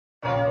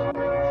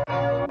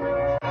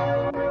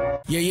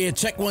Yeah,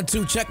 check 1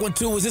 2, check 1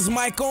 2. Is this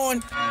mic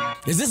on?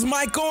 Is this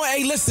mic on?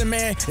 Hey, listen,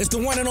 man. It's the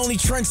one and only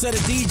trendsetter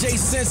DJ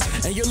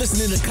Sense, and you're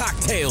listening to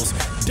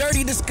Cocktales.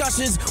 Dirty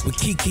discussions with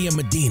Kiki and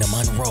Medinah,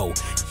 MONROE.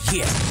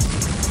 Yeah.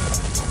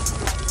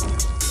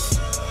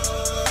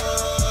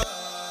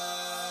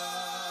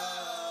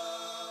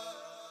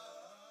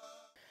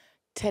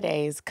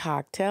 Today's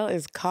cocktail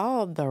is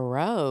called the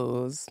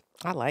Rose.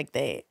 I like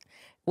that.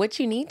 What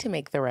you need to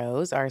make the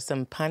Rose are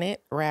some punnet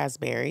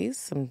raspberries,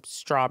 some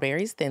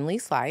strawberries thinly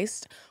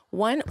sliced,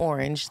 1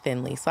 orange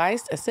thinly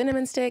sliced, a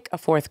cinnamon stick, a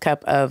 1/4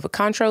 cup of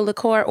Cointreau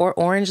liqueur or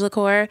orange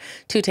liqueur,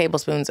 2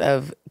 tablespoons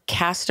of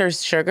castor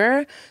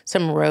sugar,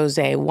 some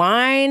rosé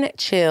wine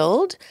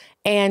chilled,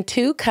 and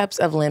 2 cups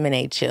of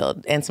lemonade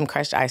chilled, and some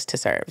crushed ice to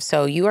serve.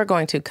 So you are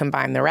going to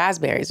combine the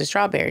raspberries, the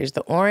strawberries,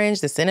 the orange,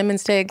 the cinnamon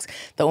sticks,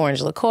 the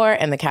orange liqueur,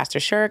 and the castor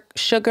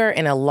sugar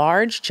in a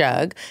large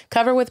jug,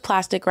 cover with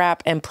plastic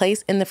wrap, and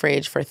place in the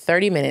fridge for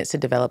 30 minutes to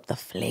develop the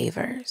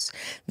flavors.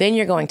 Then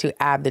you're going to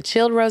add the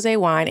chilled rosé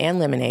wine and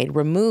lemonade,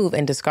 remove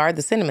and discard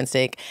the cinnamon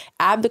stick,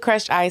 add the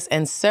crushed ice,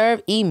 and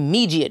serve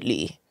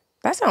immediately.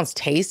 That sounds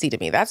tasty to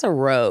me. That's a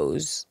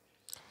Rose.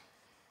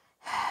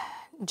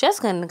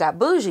 Jessica got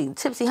bougie,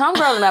 tipsy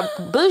homegirl, and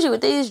got bougie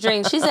with these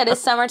drinks. She said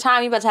it's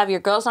summertime. You about to have your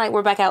girls' night.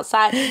 We're back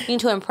outside. You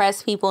need to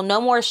impress people. No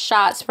more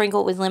shots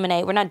sprinkled with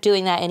lemonade. We're not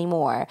doing that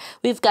anymore.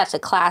 We've got to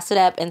class it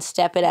up and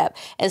step it up.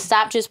 And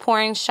stop just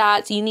pouring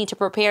shots. You need to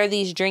prepare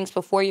these drinks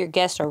before your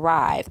guests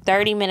arrive.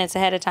 30 minutes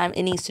ahead of time.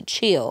 It needs to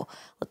chill.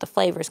 Let the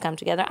flavors come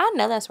together. I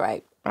know that's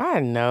right. I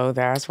know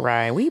that's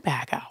right. We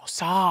back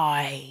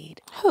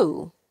outside.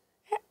 Who?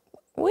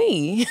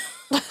 We.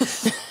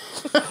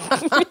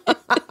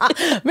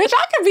 Bitch,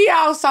 I could be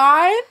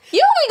outside.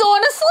 You be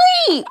going to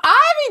sleep.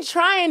 I be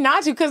trying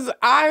not to because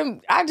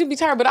I do be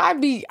tired, but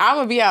I'm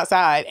gonna be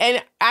outside.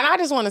 And I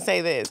just want to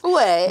say this.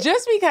 What?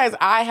 Just because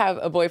I have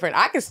a boyfriend,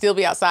 I can still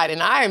be outside, and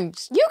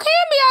You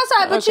can be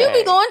outside, but Okay. you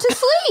be going to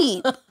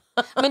sleep.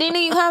 Medina,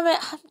 you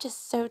haven't. I'm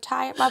just so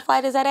tired. My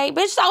flight is at 8.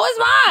 Bitch, so is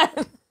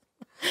mine.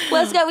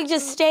 Let's go. We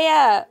just stay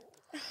up.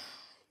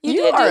 You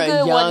did are do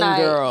good a one young night.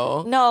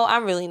 girl. No,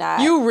 I'm really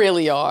not. You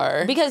really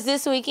are. Because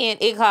this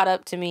weekend, it caught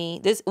up to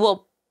me.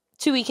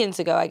 2 weekends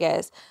ago, I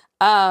guess,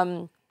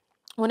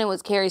 when it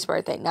was Carrie's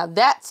birthday. Now,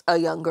 that's a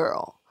young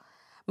girl.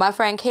 My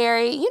friend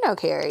Carrie, you know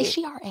Carrie. Is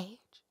she our age?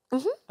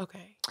 Mm-hmm.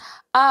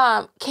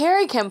 Okay.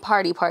 Carrie can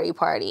party.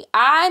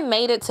 I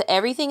made it to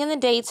everything in the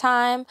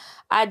daytime.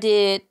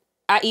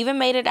 I even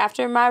made it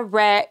after my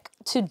wreck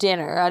to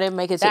dinner. I didn't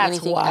make it to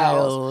anything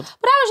else.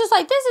 But I was just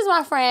like, this is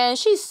my friend.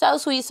 She's so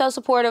sweet, so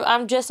supportive.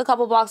 I'm just a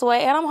couple blocks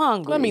away and I'm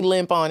hungry. Let me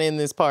limp on in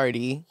this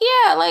party.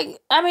 Yeah,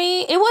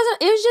 it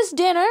was just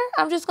dinner.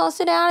 I'm just going to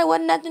sit down. It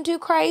wasn't nothing too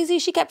crazy.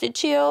 She kept it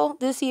chill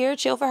this year,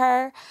 chill for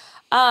her.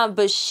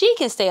 But she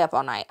can stay up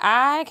all night.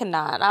 I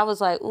cannot. I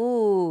was like,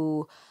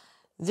 ooh,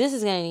 this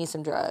is going to need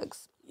some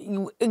drugs.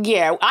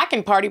 Yeah, I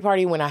can party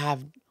when I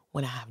have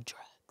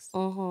drugs.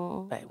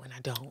 Mm-hmm. But when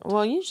I don't.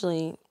 Well,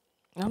 usually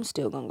I'm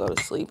still going to go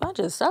to sleep. I'm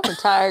a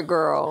tired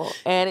girl.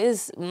 And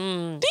it's... Do you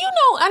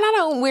know, and I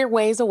know we're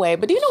ways away,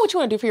 but do you know what you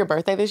want to do for your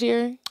birthday this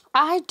year?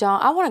 I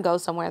don't. I want to go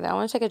somewhere, though. I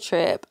want to take a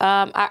trip.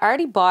 I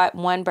already bought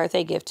one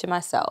birthday gift to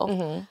myself.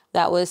 Mm-hmm.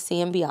 That was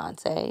seeing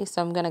Beyonce.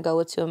 So I'm going to go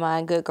with 2 of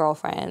my good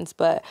girlfriends.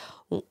 But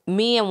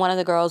me and one of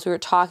the girls, we were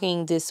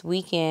talking this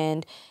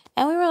weekend,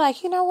 and we were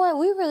like, you know what?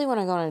 We really want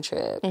to go on a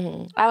trip.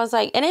 Mm-hmm. I was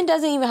like, and it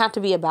doesn't even have to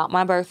be about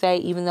my birthday,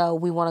 even though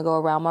we want to go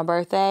around my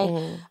birthday.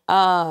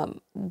 Mm-hmm.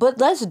 But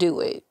let's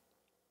do it.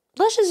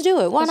 Let's just do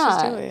it. Why not?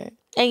 Let's just do it.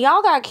 And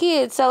y'all got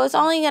kids, so it's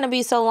only going to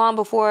be so long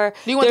before...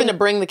 Do you want them to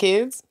bring the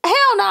kids? Hell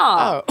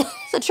no. Oh.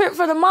 It's a trip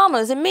for the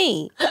mamas and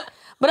me.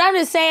 But I'm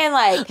just saying,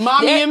 like...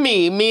 Mommy and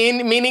me,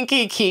 meaning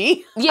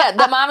Kiki. Yeah,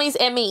 the mommies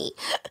and me.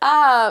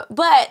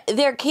 But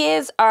their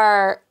kids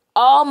are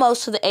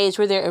almost to the age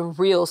where they're in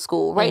real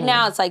school. Right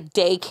now, it's like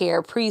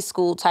daycare,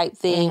 preschool type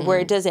thing where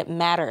it doesn't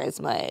matter as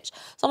much.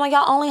 So I'm like,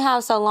 y'all only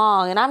have so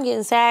long. And I'm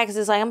getting sad because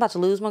it's like, I'm about to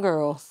lose my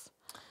girls.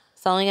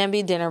 It's only going to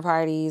be dinner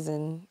parties.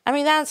 And I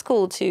mean, that's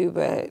cool too,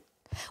 but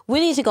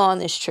we need to go on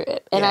this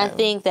trip. And I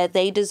think that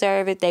they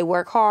deserve it. They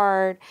work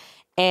hard.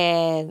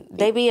 And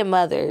they being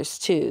mothers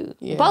too.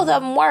 Yeah. Both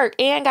of them work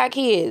and got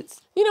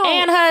kids. You know,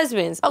 and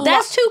husbands.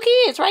 That's 2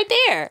 kids right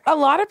there. A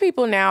lot of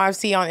people now I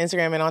see on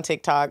Instagram and on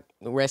TikTok,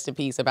 rest in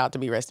peace, about to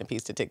be rest in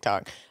peace to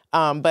TikTok.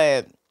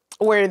 But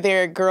where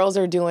their girls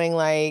are doing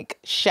like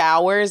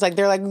showers, like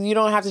they're like, you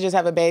don't have to just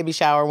have a baby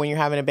shower when you're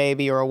having a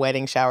baby or a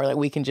wedding shower. Like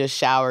we can just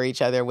shower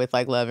each other with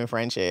like love and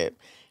friendship.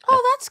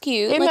 Oh, that's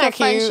cute. Isn't like that a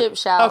friendship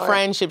shower. A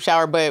friendship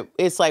shower, but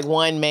it's like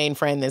one main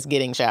friend that's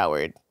getting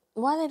showered.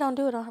 Why they don't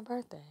do it on her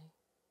birthday?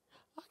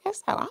 I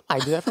guess I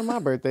might do that for my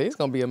birthday. It's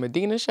gonna be a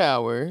Medinah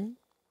shower.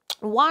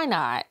 Why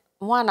not?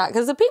 Why not?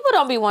 Because the people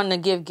don't be wanting to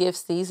give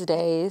gifts these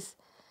days.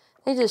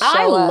 They just show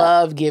I up.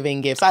 love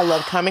giving gifts. I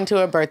love coming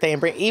to a birthday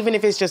and bring, even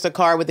if it's just a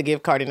card with a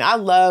gift card in it. I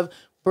love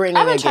bringing a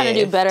gift. I've been trying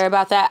to do better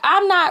about that.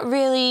 I'm not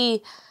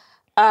really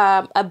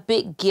a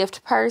big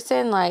gift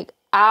person. Like,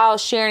 I'll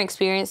share an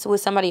experience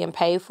with somebody and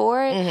pay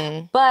for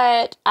it.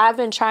 But I've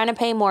been trying to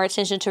pay more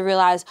attention to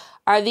realize,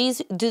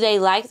 do they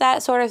like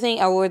that sort of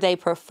thing, or would they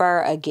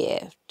prefer a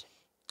gift?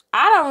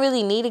 I don't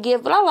really need a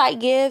gift, but I like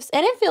gifts,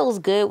 and it feels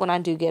good when I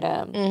do get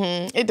them.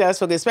 It does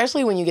feel good,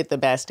 especially when you get the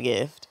best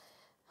gift.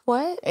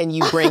 What? And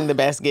you bring the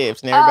best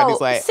gifts, and everybody's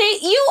like... See,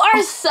 you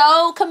are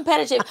so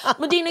competitive.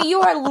 Medina,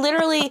 you are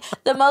literally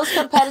the most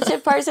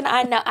competitive person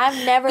I know. I've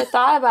never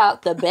thought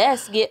about the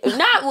best gift.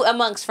 Not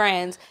amongst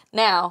friends.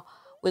 Now,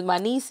 with my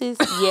nieces,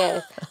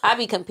 yes. I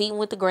be competing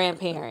with the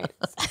grandparents.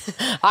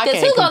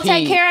 Because who's going to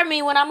take care of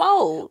me when I'm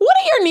old? What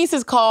do your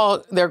nieces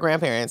call their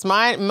grandparents?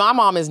 My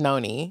mom is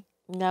Noni.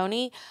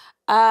 Noni?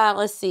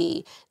 Let's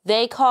see.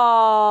 They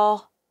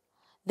call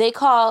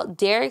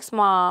Derek's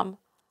mom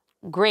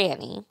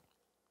Granny.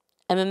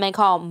 And then they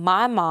call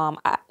my mom,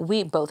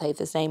 we both hate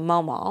this name,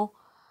 Momo.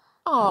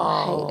 Oh,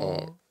 I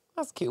hate it.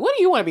 That's cute. What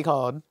do you want to be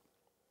called?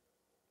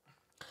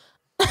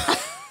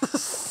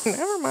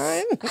 Never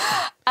mind.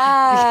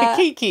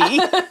 Kiki.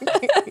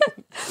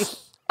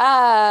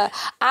 I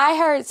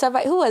heard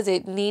somebody, who was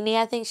it? Nene,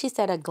 I think she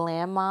said a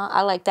grandma.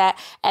 I like that.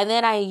 And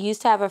then I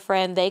used to have a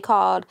friend, they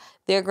called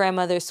their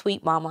grandmother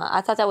Sweet Mama. I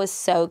thought that was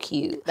so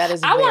cute. That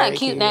is I very want a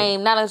cute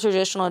name, not a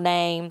traditional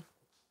name.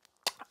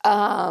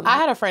 I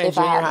had a friend in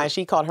junior high.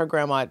 She called her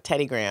grandma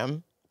Teddy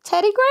Graham.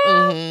 Teddy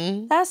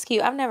Graham? That's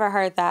cute. I've never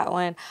heard that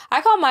one.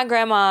 I call my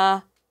grandma,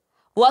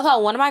 I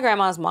call one of my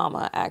grandma's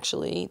mama,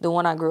 actually, the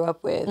one I grew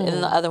up with. And then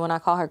the other one, I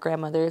call her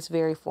grandmother. It's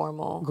very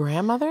formal.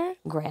 Grandmother?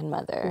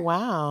 Grandmother.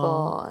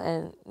 Wow.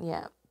 And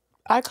yeah.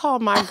 I call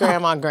my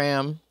grandma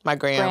Graham. My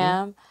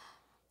Graham.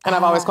 And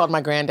I've always called my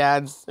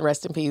granddad's,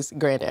 rest in peace,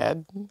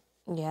 granddad.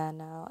 Yeah,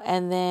 no.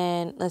 And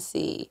then, let's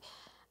see.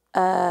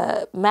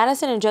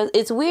 Madison and Joe,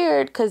 it's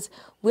weird because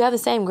we have the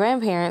same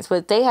grandparents,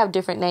 but they have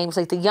different names.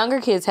 Like the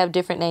younger kids have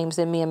different names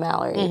than me and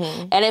Mallory.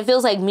 And it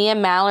feels like me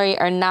and Mallory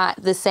are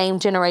not the same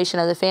generation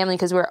of the family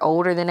because we're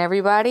older than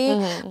everybody.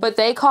 But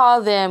they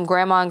call them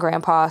grandma and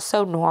grandpa.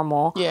 So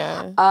normal.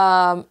 Yeah.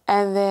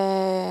 And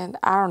then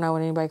I don't know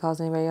what anybody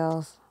calls anybody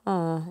else.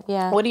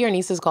 Yeah. What do your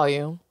nieces call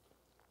you?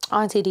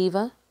 Auntie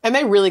Diva. And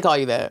they really call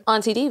you that?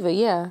 Auntie Diva,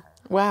 yeah.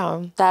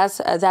 Wow. That's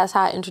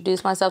how I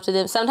introduce myself to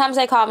them. Sometimes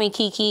they call me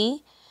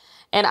Kiki.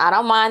 And I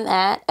don't mind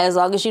that as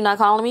long as you're not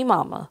calling me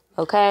mama,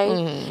 okay?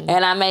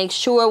 And I make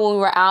sure when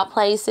we're out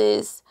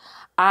places,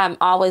 I'm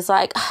always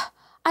like,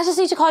 I just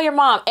need to call your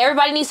mom.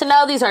 Everybody needs to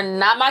know these are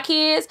not my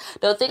kids.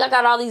 Don't think I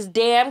got all these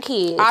damn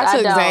kids.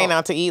 I took Zane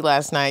out to eat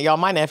last night. Y'all,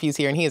 my nephew's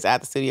here, and he is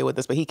at the studio with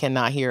us, but he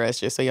cannot hear us,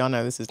 just so y'all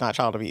know this is not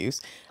child abuse.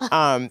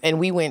 And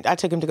I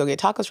took him to go get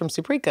tacos from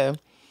Suprica.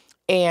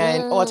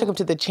 And, I took him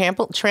to the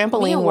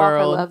trampoline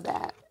world. I love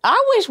that. I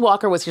wish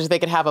Walker was here so they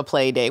could have a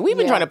play date. We've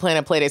been trying to plan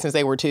a play date since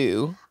they were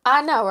 2.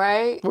 I know,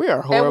 right? We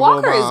are horrible And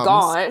Walker moms.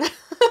 is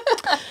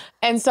gone.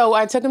 And so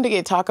I took him to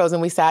get tacos,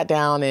 and we sat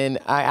down, and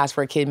I asked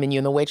for a kid menu,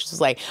 and the waitress was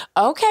like,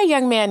 okay,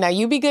 young man, now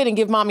you be good and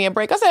give mommy a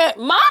break. I said,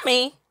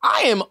 Mommy?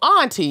 I am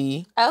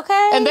auntie.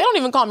 Okay. And they don't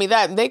even call me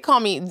that.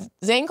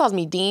 Zane calls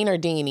me Dean or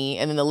Deanie,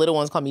 and then the little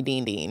ones call me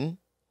Dean Dean.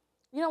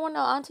 You don't want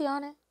no auntie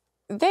on it?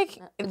 I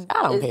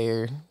don't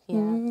care.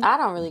 Yeah, I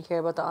don't really care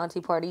about the auntie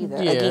part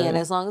either. Yeah. Again,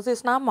 as long as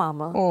it's not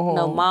mama.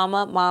 No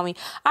mama, mommy.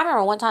 I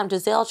remember one time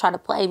Giselle tried to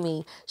play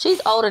me. She's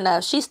old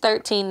enough. She's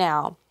 13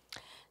 now.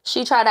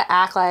 She tried to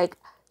act like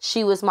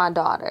she was my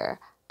daughter.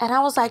 And I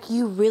was like,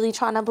 you really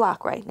trying to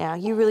block right now?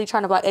 You really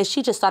trying to block? And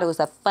she just thought it was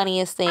the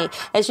funniest thing.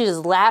 And she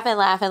just laughing.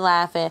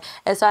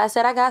 And so I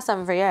said, I got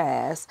something for your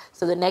ass.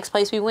 So the next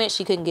place we went,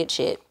 she couldn't get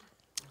shit.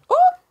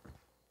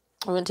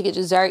 We went to get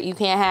dessert. You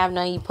can't have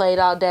none. You played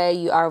all day.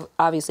 You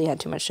obviously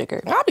had too much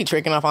sugar. I'll be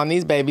tricking off on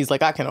these babies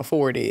like I can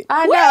afford it.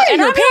 I know. Where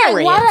and are your parents?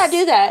 Like, why did I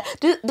do that?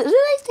 Do they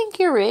think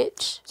you're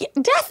rich? Yeah,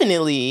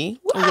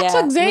 definitely. I Yeah,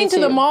 took Zane me to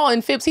the too. mall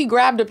in Phipps. He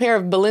grabbed a pair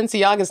of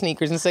Balenciaga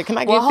sneakers and said, can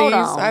I get hold these?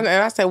 on.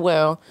 And I said,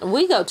 well.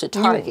 We go to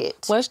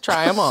Target. Let's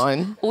try them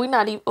on. We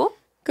not even. Oh.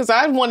 Because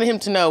I wanted him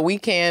to know we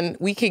could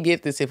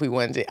get this if we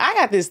wanted to. I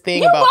got this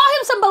thing You about... bought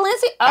him some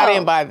Balenciaga? Oh. I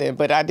didn't buy them,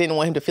 but I didn't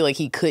want him to feel like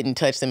he couldn't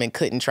touch them and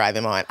couldn't try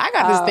them on. I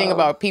got this thing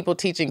about people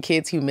teaching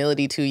kids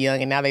humility too young,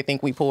 and now they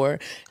think we poor.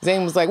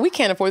 Zane was like, we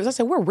can't afford this. I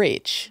said, we're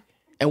rich.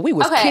 And we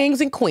was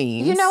kings and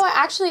queens. You know what?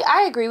 Actually,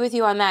 I agree with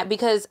you on that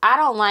because I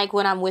don't like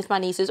when I'm with my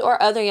nieces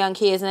or other young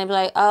kids and they be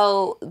like,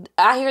 oh,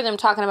 I hear them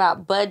talking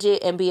about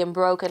budget and being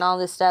broke and all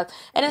this stuff.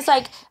 And it's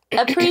like,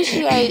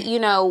 appreciate,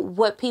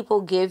 what people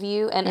give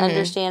you and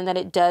understand that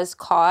it does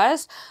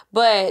cost.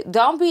 But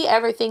don't be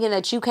ever thinking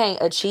that you can't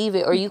achieve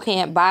it or you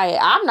can't buy it.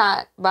 I'm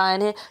not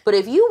buying it. But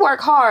if you work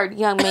hard,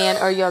 young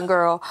man or young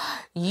girl,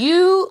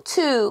 you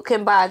too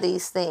can buy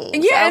these things.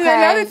 Yeah, okay? and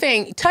another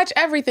thing, touch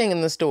everything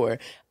in the store.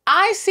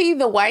 I see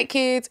the white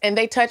kids and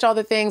they touch all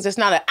the things. It's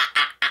not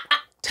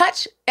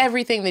touch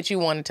everything that you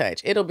want to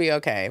touch. It'll be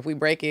okay. If we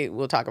break it,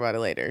 we'll talk about it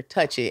later.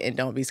 Touch it and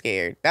don't be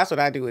scared. That's what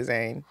I do with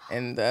Zane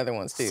and the other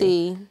ones too.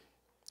 See,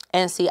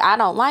 I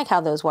don't like how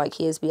those white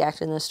kids be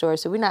acting in the store,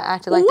 so we're not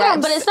acting like that.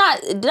 But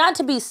it's not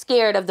to be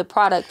scared of the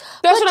product.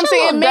 That's what I'm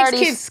saying. It makes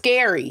kids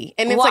scary.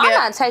 And it's I'm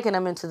not taking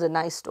them into the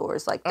nice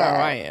stores like that.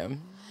 Oh, I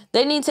am.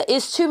 They need to,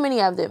 it's too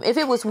many of them. If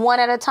it was one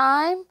at a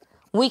time,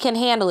 we can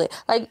handle it.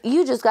 Like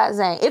you just got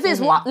Zane. If it's,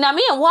 now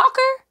me and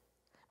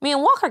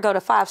Walker go to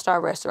 5-star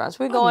restaurants.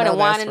 We're going and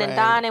whining and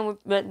dining,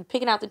 we're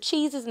picking out the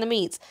cheeses and the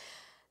meats.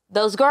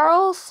 Those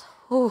girls,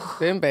 whew,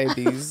 them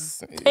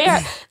babies. they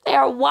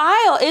are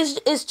wild.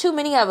 It's too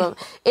many of them.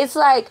 It's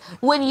like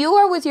when you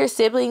are with your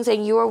siblings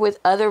and you are with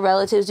other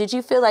relatives, did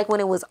you feel like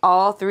when it was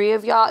all three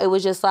of y'all, it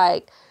was just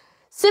like,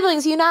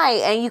 siblings unite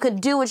and you could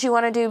do what you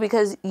want to do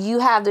because you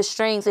have the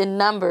strength in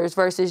numbers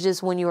versus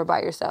just when you were by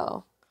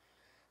yourself?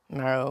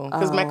 No,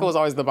 because Mecca was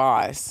always the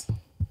boss.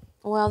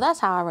 Well,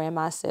 that's how I ran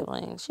my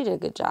siblings. She did a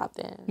good job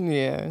then.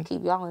 Yeah.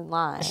 Keep y'all in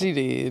line. She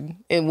did.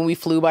 And when we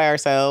flew by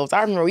ourselves,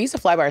 I remember we used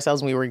to fly by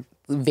ourselves when we were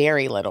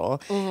very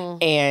little.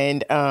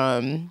 And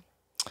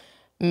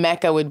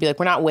Mecca would be like,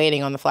 we're not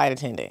waiting on the flight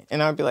attendant.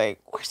 And I would be like,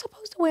 we're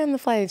supposed to wait on the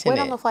flight attendant.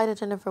 Wait on the flight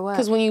attendant for what?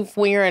 Because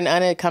when you're an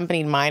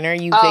unaccompanied minor,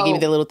 they give you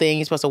the little thing,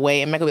 you're supposed to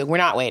wait. And Mecca would be like, we're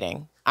not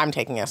waiting. I'm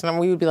taking us. And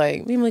we would be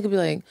like,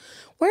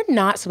 we're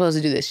not supposed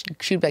to do this.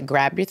 She'd be like,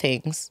 grab your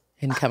things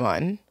and come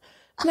on.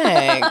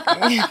 Meg.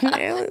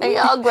 And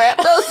y'all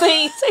grabbed those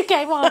things and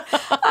came on.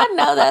 I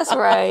know that's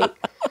right.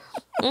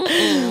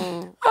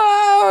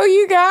 Oh,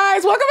 you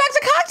guys, welcome back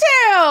to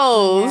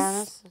Cocktales. Yeah,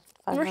 that's a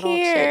fun We're little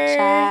here. chit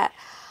chat.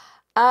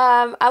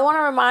 I want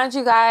to remind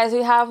you guys,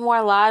 we have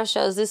more live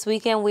shows this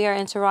weekend. We are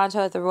in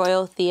Toronto at the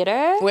Royal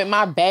Theatre with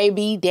my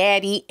baby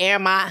daddy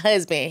and my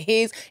husband.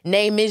 His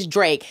name is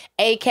Drake,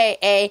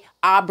 a.k.a.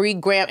 Aubrey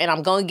Graham, and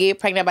I'm going to get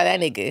pregnant by that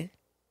nigga.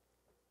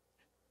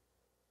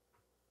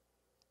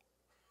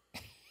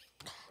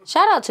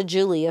 Shout out to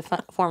Julie, a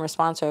former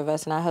sponsor of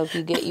us, and I hope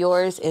you get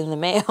yours in the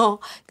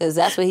mail because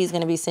that's what he's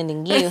going to be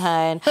sending you,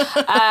 hun.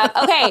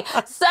 Okay,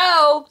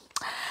 so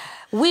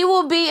we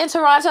will be in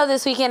Toronto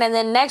this weekend, and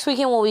then next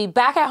weekend we'll be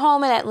back at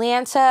home in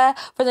Atlanta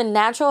for the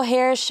Natural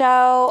Hair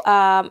Show.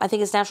 I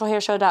think it's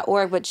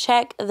naturalhairshow.org, but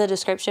check the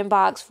description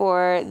box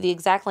for the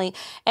exact link.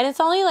 And it's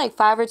only like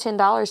 $5 or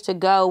 $10 to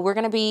go. We're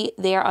going to be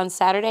there on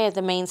Saturday at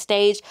the main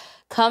stage.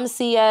 Come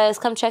see us.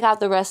 Come check out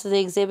the rest of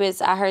the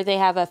exhibits. I heard they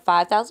have a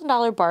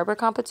 $5,000 barber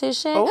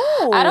competition.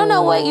 Ooh. I don't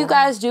know what you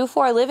guys do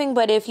for a living,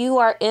 but if you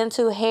are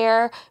into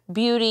hair,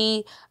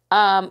 beauty,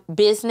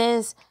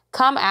 business,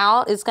 come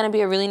out. It's going to be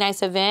a really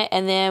nice event.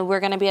 And then we're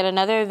going to be at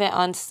another event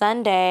on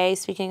Sunday,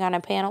 speaking on a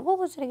panel. What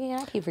was it again?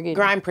 I keep forgetting.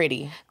 Grind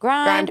Pretty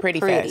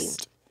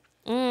Fest.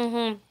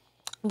 Mm-hmm.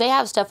 They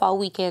have stuff all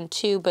weekend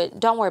too, but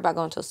don't worry about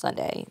going till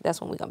Sunday. That's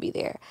when we're going to be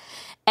there.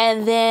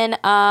 And then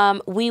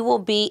we will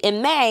be,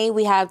 in May,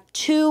 we have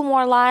 2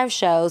 more live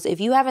shows. If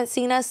you haven't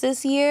seen us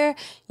this year,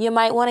 you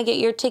might want to get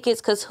your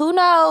tickets because who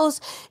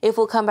knows if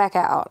we'll come back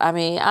out. I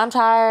mean, I'm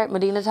tired.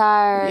 Medina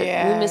tired.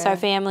 Yeah. We miss our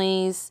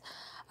families.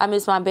 I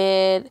miss my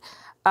bed.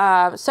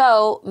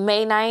 So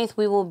May 9th,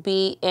 we will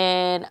be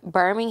in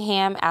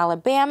Birmingham,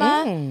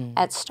 Alabama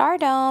at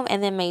Stardome.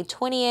 And then May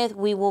 20th,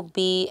 we will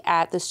be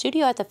at the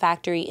Studio at the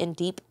Factory in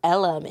Deep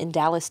Ellum in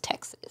Dallas,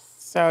 Texas.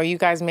 So you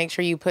guys make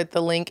sure you put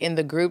the link in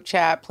the group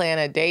chat, plan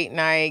a date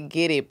night,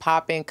 get it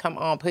popping, come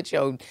on, put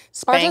your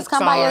Spanx on. Or just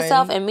come by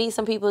yourself and meet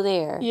some people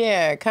there.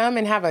 Yeah, come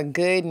and have a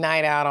good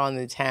night out on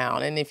the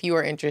town. And if you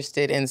are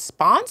interested in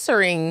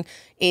sponsoring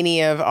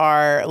any of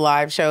our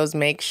live shows,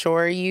 make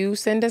sure you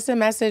send us a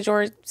message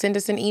or send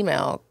us an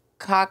email.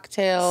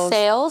 Cocktales.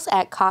 Sales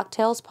at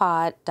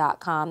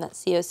CockTalesPod.com.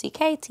 That's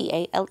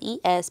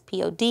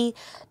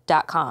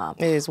CockTalespod.com.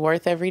 It is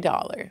worth every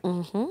dollar.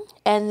 Mm-hmm.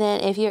 And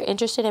then if you're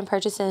interested in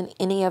purchasing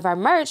any of our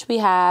merch, we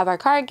have our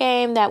card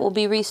game that will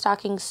be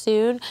restocking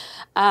soon.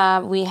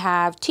 We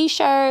have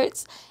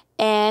T-shirts.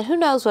 And who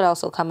knows what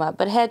else will come up.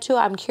 But head to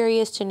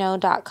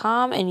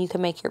I'mCuriousToKnow.com and you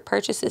can make your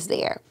purchases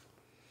there.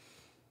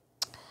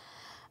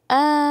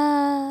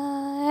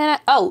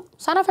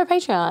 Sign up for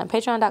Patreon.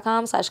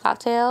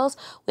 Patreon.com/Cocktales.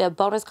 We have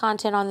bonus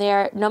content on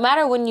there. No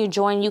matter when you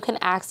join, you can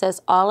access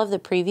all of the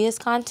previous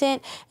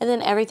content and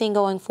then everything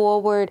going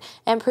forward.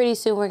 And pretty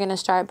soon we're going to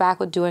start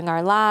back with doing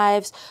our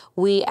lives.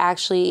 We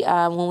actually,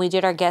 when we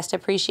did our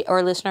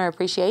listener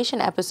appreciation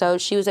episode,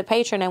 she was a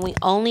patron and we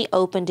only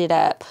opened it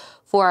up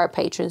for our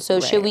patrons. So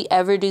should we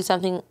ever do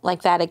something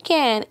like that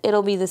again,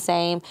 it'll be the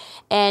same.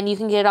 And you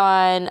can get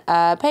on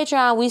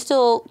Patreon. We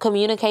still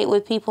communicate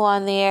with people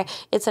on there.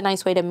 It's a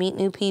nice way to meet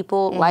new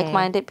people,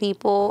 like-minded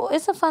people.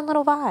 It's a fun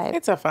little vibe.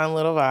 It's a fun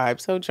little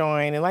vibe. So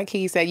join. And like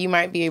he said, you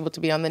might be able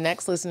to be on the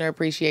next listener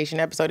appreciation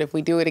episode if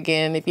we do it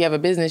again. If you have a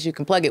business, you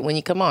can plug it when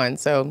you come on.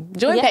 So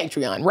join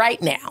Patreon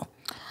right now.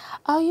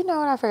 Oh, you know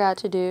what I forgot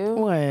to do?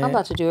 What? I'm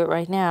about to do it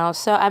right now.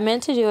 So I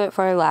meant to do it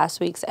for last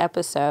week's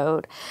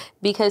episode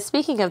because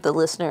speaking of the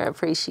listener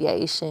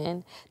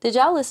appreciation, did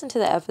y'all listen to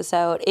the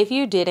episode? If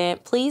you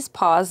didn't, please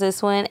pause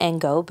this one and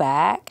go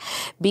back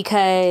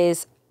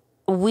because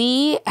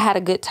we had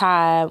a good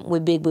time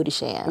with Big Booty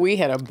Sham. We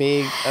had a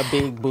big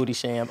booty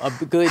sham. A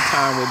good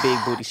time with Big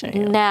Booty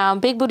Sham. Now,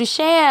 Big Booty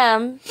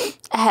Sham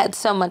had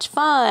so much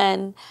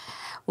fun.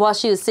 While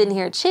she was sitting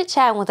here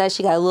chit-chatting with us,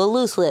 she got a little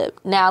loose lip.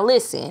 Now,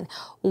 listen,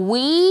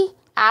 we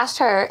asked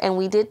her and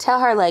we did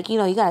tell her, like, you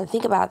know, you got to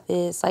think about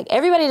this. Like,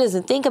 everybody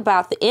doesn't think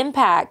about the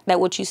impact that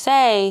what you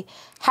say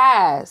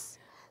has.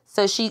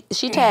 So she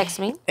texts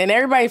me. And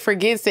everybody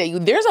forgets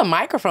that there's a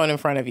microphone in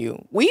front of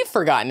you. We've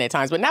forgotten at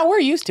times, but now we're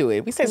used to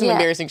it. We say some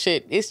embarrassing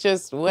shit. It's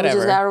just whatever.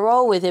 We just got to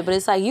roll with it. But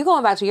it's like, you're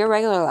going back to your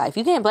regular life.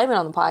 You can't blame it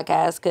on the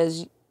podcast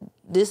because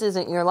this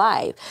isn't your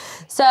life.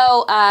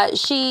 So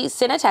she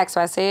sent a text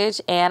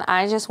message, and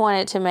I just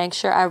wanted to make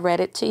sure I read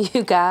it to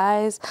you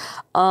guys.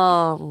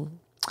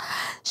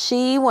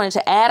 She wanted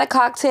to add a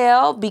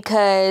cocktail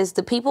because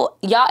the people,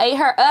 y'all ate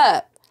her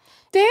up.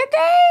 Did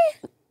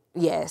they?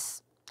 Yes.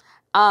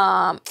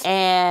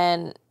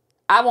 And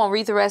I won't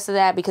read the rest of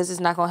that because it's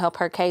not going to help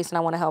her case, and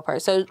I want to help her.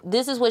 So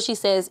this is what she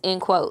says in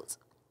quotes.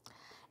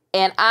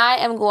 And I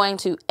am going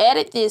to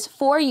edit this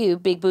for you,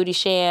 Big Booty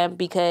Sham,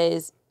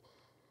 because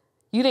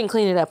you didn't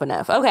clean it up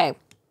enough. Okay.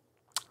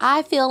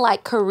 I feel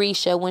like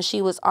Carisha when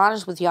she was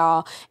honest with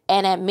y'all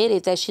and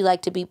admitted that she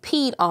liked to be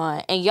peed on,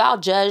 and y'all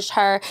judged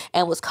her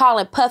and was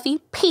calling Puffy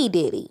P.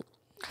 Diddy.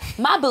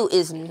 My boo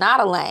is not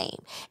a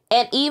lame.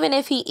 And even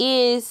if he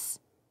is,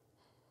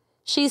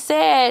 she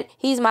said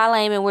he's my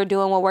lame and we're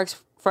doing what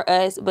works for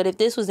us. But if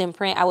this was in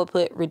print, I would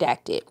put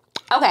redacted.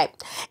 Okay,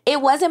 it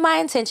wasn't my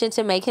intention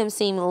to make him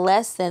seem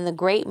less than the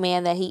great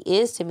man that he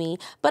is to me,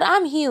 but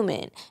I'm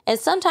human, and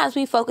sometimes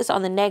we focus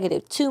on the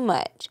negative too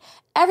much.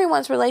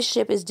 Everyone's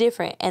relationship is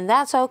different, and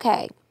that's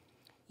okay.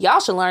 Y'all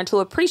should learn to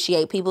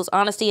appreciate people's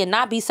honesty and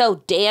not be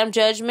so damn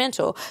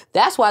judgmental.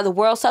 That's why the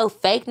world's so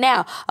fake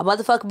now. A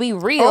motherfucker be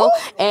real,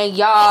 and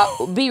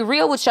y'all be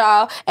real with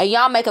y'all, and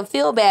y'all make them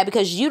feel bad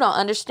because you don't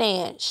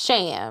understand.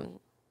 Sham.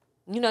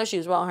 You know she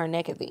was rolling her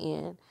neck at the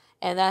end.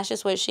 And that's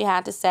just what she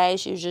had to say.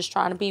 She was just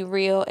trying to be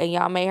real, and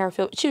y'all made her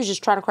feel... She was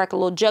just trying to crack a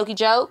little jokey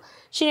joke.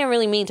 She didn't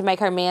really mean to make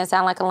her man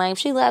sound like a lame.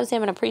 She loves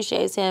him and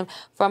appreciates him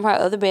from her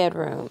other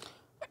bedroom.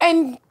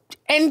 And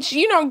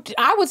you know,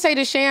 I would say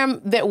to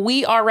Sham that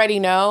we already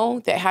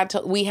know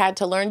that we had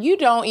to learn. You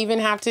don't even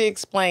have to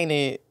explain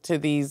it to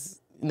these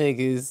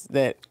niggas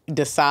that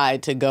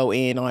decide to go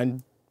in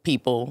on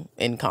people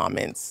in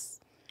comments.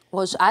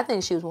 Well, I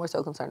think she was more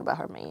so concerned about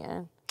her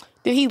man.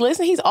 Did he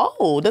listen? He's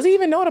old. Does he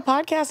even know what a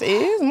podcast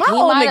is? My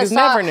old niggas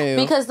never knew.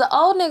 Because the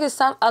old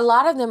niggas, a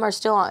lot of them are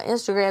still on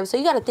Instagram. So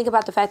you got to think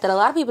about the fact that a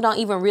lot of people don't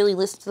even really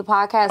listen to the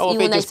podcast, even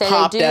when they say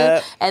they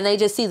do, and they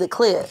just see the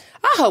clip.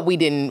 I hope we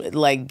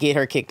didn't get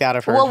her kicked out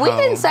of her home. We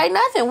didn't say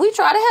nothing. We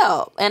try to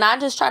help, and I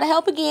just try to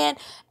help again.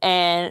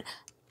 And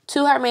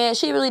to her man,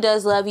 she really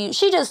does love you.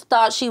 She just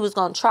thought she was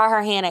going to try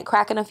her hand at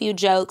cracking a few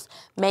jokes,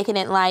 making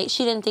it light.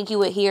 She didn't think you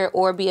would hear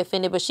or be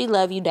offended, but she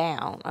love you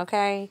down,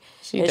 okay?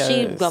 She does.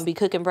 She's going to be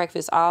cooking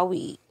breakfast all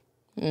week.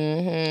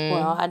 Mm-hmm.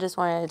 Well, I just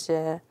wanted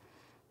to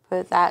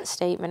put that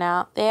statement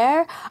out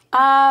there.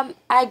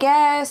 I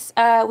guess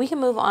we can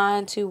move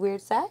on to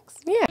weird sex.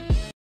 Yeah.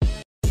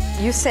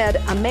 You said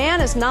a man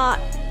is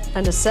not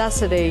a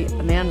necessity,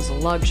 a man is a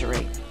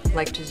luxury.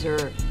 Like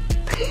dessert.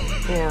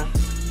 Yeah.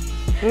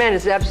 A man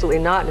is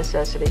absolutely not a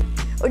necessity.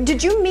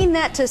 Did you mean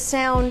that to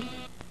sound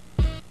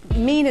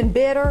mean and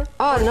bitter?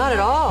 Oh, not at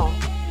all.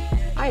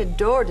 I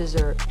adore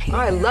dessert.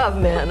 I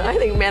love men. I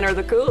think men are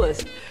the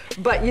coolest.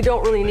 But you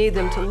don't really need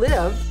them to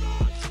live.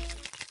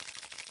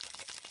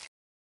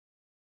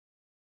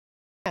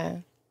 Yeah.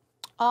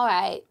 All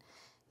right.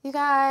 You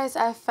guys,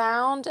 I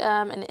found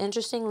an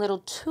interesting little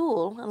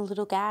tool, a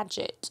little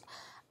gadget,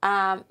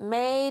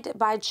 made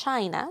by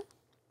China.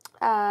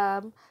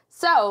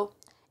 So,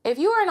 if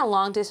you are in a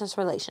long-distance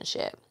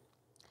relationship,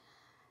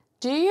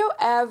 do you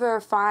ever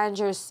find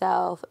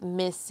yourself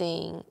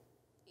missing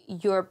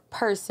your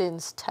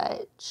person's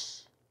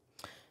touch?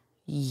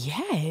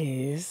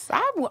 Yes.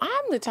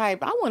 I'm the type,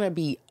 I want to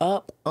be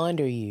up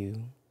under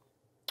you.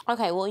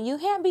 Okay, well, you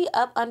can't be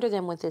up under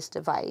them with this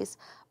device,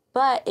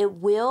 but it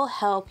will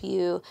help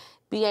you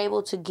be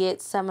able to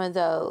get some of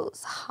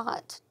those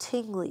hot,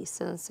 tingly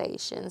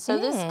sensations. So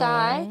this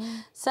guy,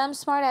 some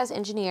smart-ass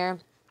engineer,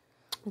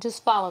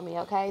 just follow me,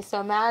 okay? So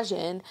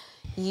imagine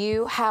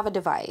you have a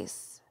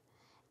device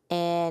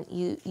and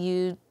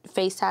you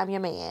FaceTime your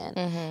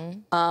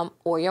man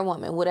or your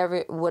woman,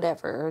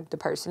 whatever the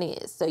person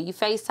is. So you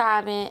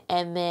FaceTime it,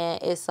 and then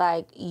it's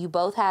like you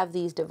both have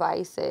these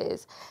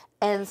devices,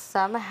 and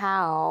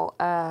somehow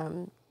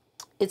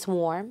it's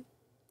warm,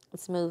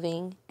 it's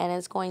moving, and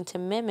it's going to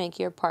mimic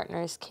your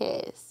partner's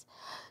kiss.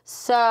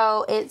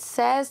 So it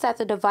says that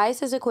the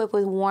device is equipped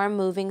with warm,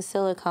 moving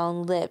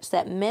silicone lips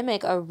that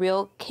mimic a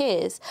real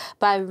kiss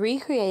by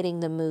recreating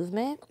the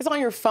movement. It's on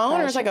your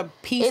phone, or it's like a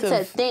piece of... It's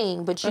a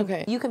thing, but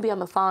you can be on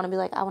the phone and be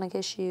like, I want to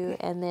kiss you,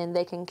 and then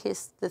they can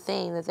kiss the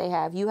thing that they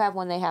have. You have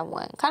one, they have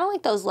one. Kind of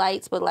like those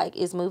lights, but like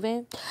it's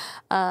moving.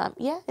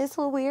 Yeah, it's a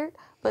little weird,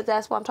 but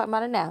that's why I'm talking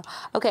about it now.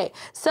 Okay,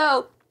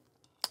 so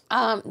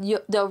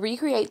They'll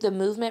recreate the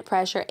movement,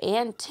 pressure,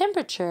 and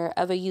temperature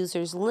of a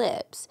user's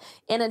lips.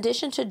 In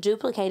addition to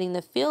duplicating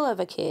the feel of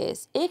a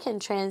kiss, it can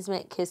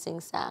transmit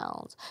kissing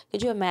sounds.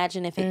 Could you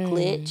imagine if it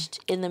glitched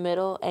in the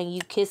middle and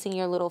you kissing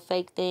your little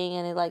fake thing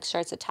and it like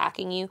starts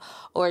attacking you,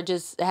 or it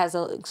just has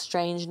a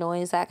strange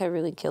noise? That could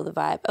really kill the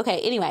vibe.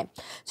 Okay, anyway,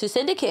 to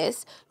send a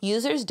kiss,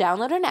 users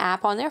download an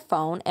app on their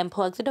phone and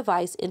plug the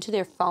device into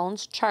their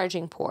phone's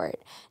charging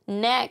port.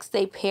 Next,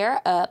 they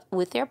pair up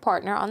with their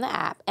partner on the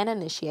app and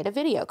initiate a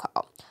video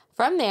call.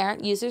 From there,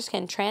 users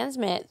can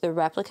transmit the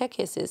replica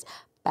kisses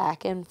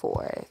back and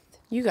forth.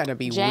 You gotta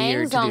be James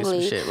weird to do some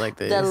Zongley, shit like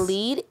this. the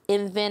lead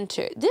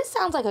inventor. This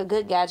sounds like a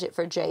good gadget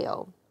for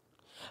jail.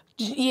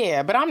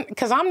 Yeah, but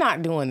I'm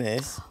not doing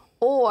this.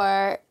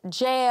 Or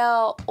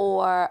jail,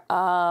 or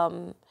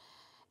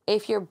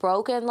if you're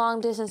broken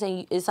long distance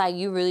and it's like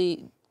you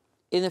really,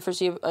 in the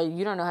first year,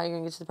 you don't know how you're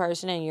gonna get to the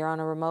person and you're on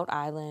a remote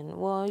island.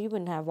 Well, you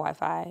wouldn't have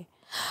Wi-Fi.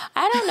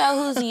 I don't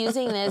know who's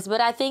using this,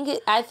 but I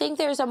think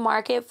there's a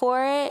market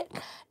for it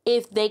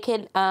if they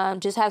can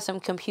just have some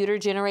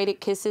computer-generated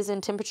kisses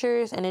and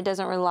temperatures and it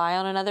doesn't rely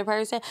on another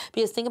person.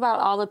 Because think about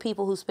all the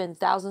people who spend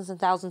thousands and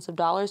thousands of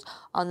dollars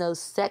on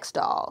those sex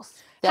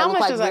dolls. How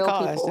much does that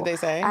cost, did they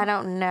say? I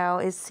don't know.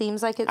 It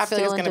seems like I feel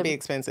like it's going to be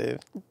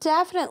expensive.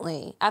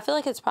 Definitely. I feel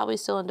like it's probably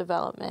still in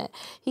development.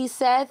 He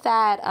said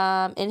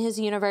that in his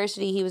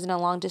university, he was in a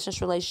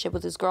long-distance relationship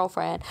with his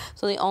girlfriend,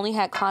 so they only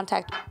had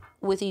contact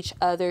with each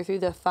other through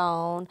the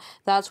phone.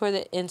 That's where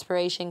the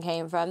inspiration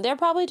came from. They're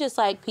probably just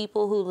like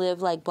people who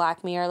live like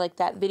Black Mirror, like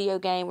that video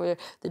game where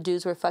the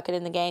dudes were fucking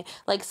in the game.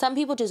 Like some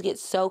people just get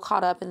so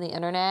caught up in the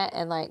internet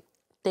and like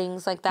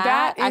things like that.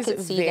 That is I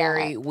could see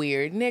very that.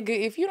 weird. Nigga,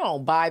 if you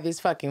don't buy this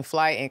fucking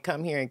flight and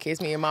come here and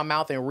kiss me in my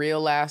mouth in real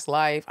last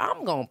life,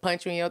 I'm gonna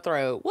punch you in your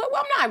throat. Well,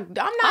 I'm not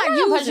I'm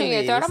not punching you in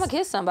your throat. I'm gonna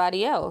kiss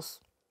somebody else.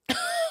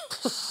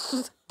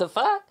 The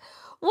fuck?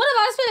 What am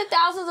I spending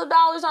thousands of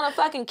dollars on a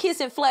fucking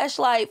kissing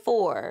fleshlight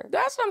for?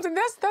 That's something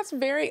that's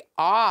very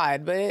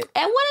odd, but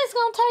And what it's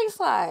gonna taste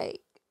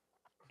like?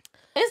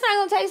 It's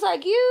not gonna taste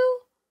like you.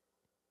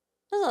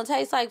 It's gonna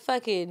taste like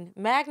fucking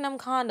Magnum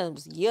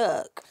condoms.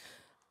 Yuck.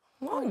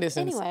 long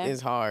distance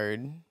is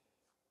hard.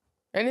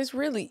 And it's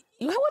really,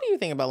 what do you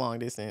think about long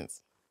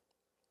distance?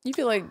 You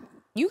feel like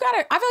I feel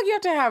like you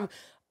have to have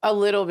a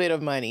little bit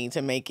of money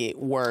to make it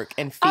work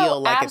and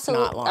feel like it's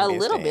not long distance. A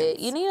little bit.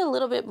 You need a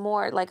little bit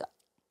more, like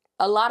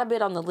a lot of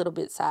bit on the little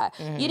bit side.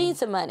 Mm-hmm. You need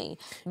some money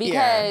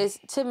because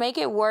to make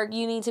it work,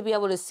 you need to be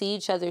able to see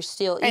each other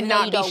still. And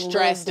not be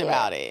stressed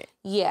about it.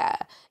 Yeah.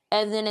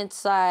 And then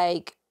it's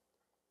like,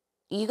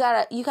 you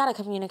gotta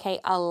communicate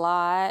a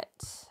lot.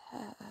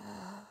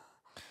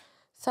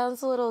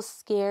 Sounds a little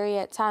scary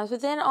at times.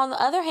 But then on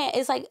the other hand,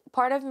 it's like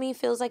part of me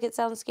feels like it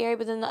sounds scary.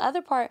 But then the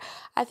other part,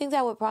 I think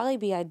that would probably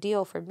be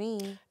ideal for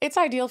me. It's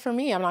ideal for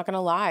me. I'm not going to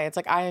lie. It's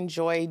like I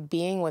enjoy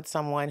being with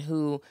someone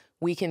who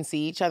we can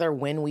see each other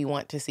when we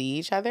want to see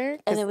each other.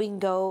 And then we can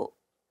go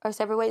our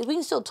separate ways. We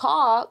can still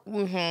talk.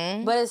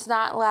 Mm-hmm. But it's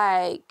not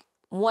like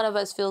one of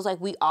us feels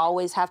like we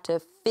always have to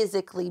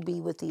physically be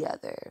with the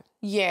other.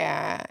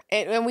 Yeah.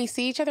 And we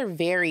see each other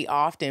very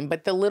often,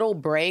 but the little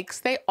breaks,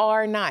 they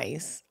are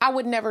nice. I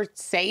would never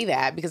say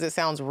that because it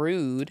sounds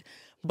rude,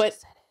 but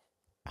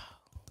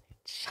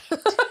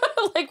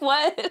like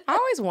what? I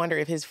always wonder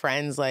if his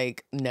friends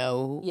like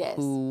know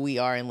who we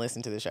are and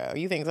listen to the show.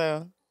 You think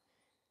so?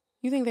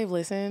 You think they've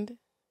listened?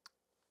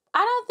 I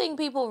don't think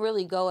people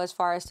really go as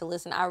far as to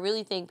listen. I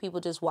really think people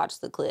just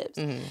watch the clips,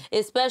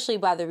 especially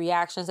by the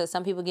reactions that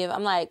some people give.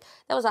 I'm like,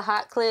 that was a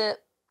hot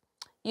clip.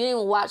 You didn't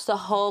even watch the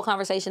whole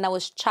conversation. That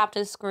was chopped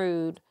and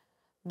screwed.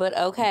 But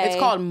okay. It's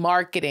called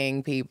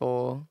marketing,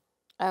 people.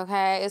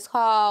 Okay. It's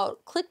called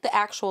click the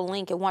actual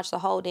link and watch the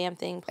whole damn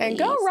thing, please. And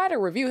go write a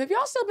review. Have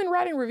y'all still been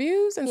writing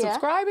reviews and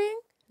subscribing?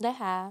 They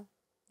have.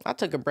 I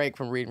took a break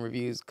from reading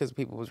reviews because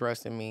people was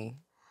roasting me.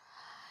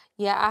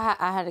 Yeah,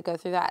 I had to go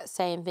through that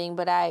same thing,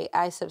 but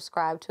I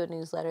subscribe to a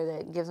newsletter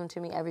that gives them to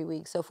me every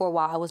week. So for a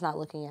while, I was not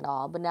looking at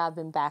all, but now I've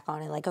been back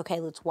on it. Like, okay,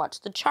 let's watch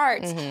the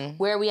charts. Mm-hmm.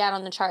 Where are we at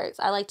on the charts?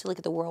 I like to look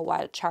at the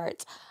worldwide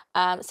charts.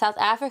 South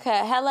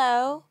Africa,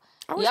 hello.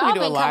 I wish we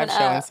do a live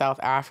show in South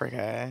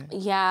Africa.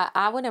 Yeah,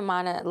 I wouldn't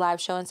mind a live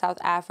show in South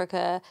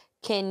Africa,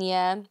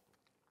 Kenya,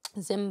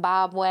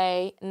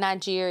 Zimbabwe,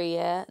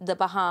 Nigeria, the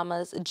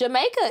Bahamas.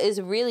 Jamaica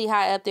is really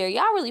high up there.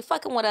 Y'all really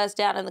fucking with us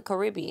down in the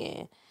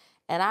Caribbean.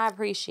 And I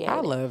appreciate it. I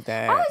love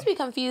that. I always be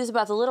confused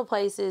about the little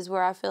places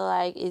where I feel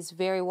like it's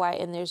very white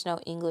and there's no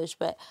English.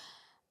 But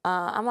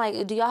I'm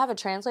like, do y'all have a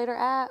translator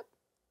app?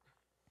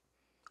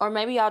 Or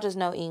maybe y'all just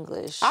know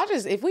English.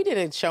 If we did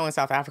a show in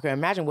South Africa,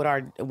 imagine what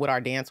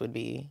our dance would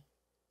be.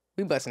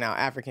 We busting out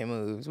African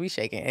moves. We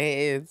shaking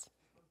heads.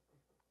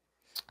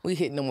 We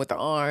hitting them with the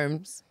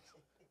arms.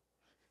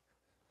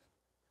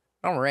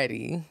 I'm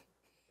ready.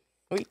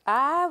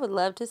 I would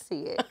love to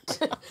see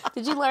it.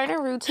 Did you learn a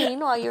routine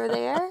while you were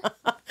there?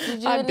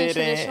 Did you do any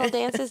traditional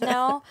dances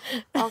now?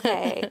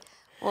 Okay.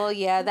 Well,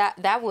 yeah,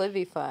 that would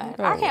be fun.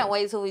 I can't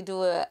wait till we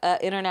do a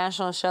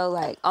international show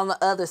like on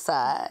the other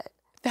side.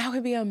 That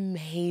would be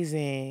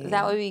amazing.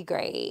 That would be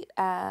great.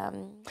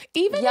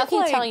 Even y'all if,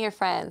 keep like, telling your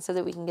friends so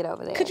that we can get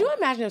over there. could you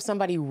imagine if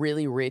somebody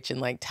really rich in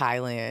like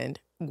Thailand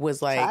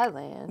was like,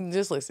 Thailand?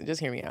 just listen, just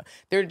hear me out.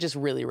 They're just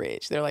really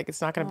rich. They're like,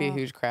 it's not going to be a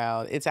huge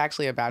crowd. It's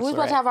actually a bachelorette. We're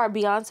about to have our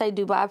Beyonce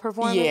Dubai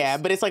performance. Yeah,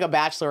 but it's like a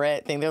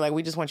bachelorette thing. They're like,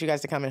 we just want you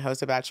guys to come and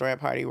host a bachelorette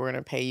party. We're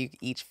going to pay you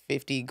each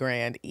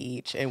 $50,000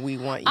 each, and we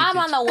want you I'm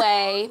on the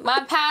way.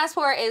 My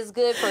passport is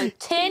good for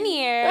 10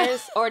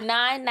 years or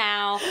 9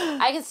 now.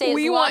 I can say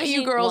we want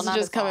you girls to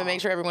just come and make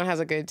sure everyone has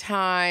a good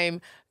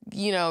time.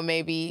 You know,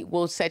 maybe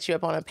we'll set you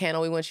up on a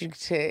panel. We want you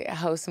to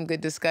host some good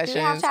discussions.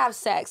 You have to have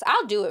sex.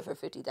 I'll do it for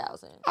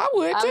 $50,000. I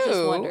would too. I was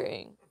just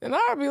wondering. And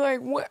I'd be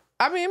like, what?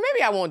 I mean,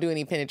 maybe I won't do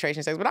any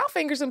penetration sex, but I'll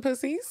finger some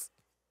pussies.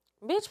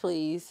 Bitch,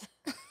 please.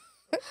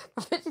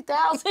 For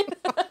 $50,000.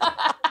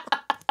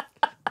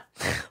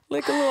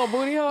 Lick a little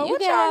booty hole. You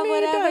What can y'all have need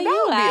whatever done?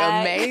 you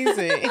That would be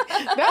amazing.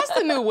 That's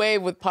the new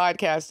wave with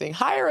podcasting.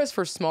 Hire us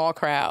for small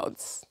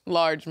crowds,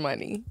 large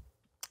money.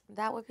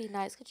 That would be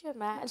nice. Could you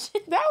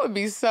imagine? That would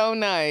be so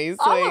nice.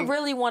 I would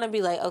really want to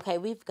be like, okay,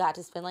 we've got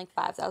to spend like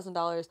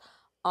 $5,000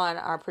 on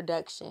our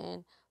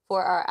production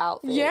for our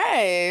outfit.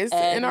 Yes.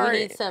 And we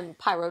need some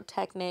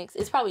pyrotechnics.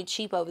 It's probably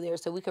cheap over there,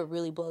 so we could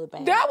really blow the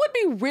bank. That would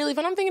be really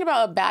fun. I'm thinking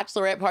about a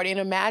bachelorette party, and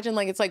imagine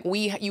like it's like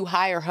you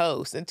hire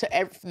hosts, and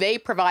they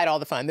provide all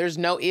the fun. There's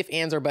no ifs,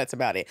 ands, or buts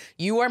about it.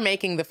 You are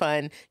making the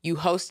fun. You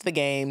host the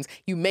games.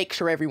 You make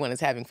sure everyone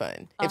is having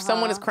fun. If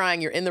someone is crying,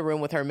 you're in the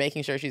room with her,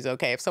 making sure she's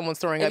okay. If someone's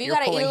throwing up, you're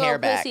pulling hair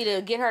back. If you got to eat a little pussy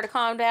to get her to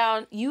calm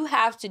down, you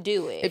have to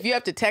do it. If you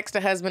have to text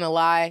a husband a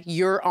lie,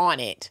 you're on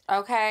it.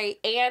 Okay,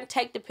 and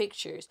take the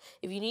pictures.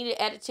 If you need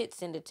to edit it,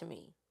 send it to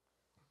me.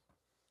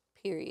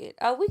 Period.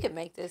 Oh, we could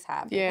make this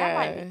happen. Yeah. That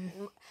might be,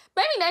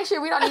 maybe next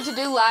year we don't need to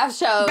do live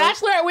shows.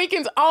 Bachelorette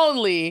weekends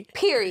only.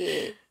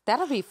 Period.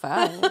 That'll be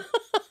fun.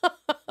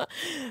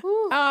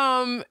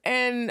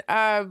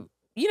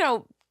 You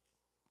know,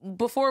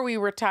 before we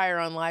retire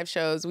on live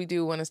shows, we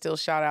do want to still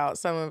shout out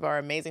some of our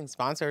amazing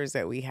sponsors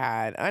that we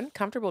had.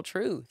 Uncomfortable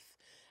Truth.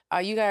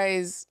 You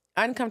guys,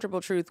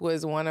 Uncomfortable Truth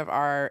was one of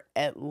our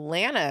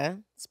Atlanta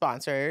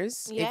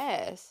sponsors.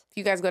 Yes. If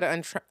you guys go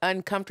to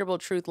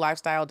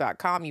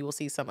uncomfortabletruithlifestyle.com, you will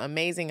see some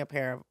amazing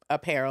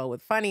apparel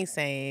with funny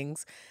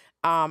sayings.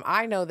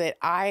 I know that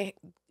I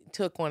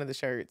took one of the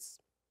shirts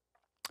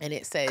and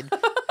it said,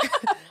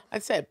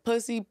 it said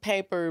pussy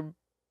paper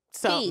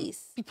something.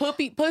 Peace.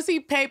 Pussy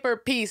paper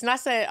peace. And I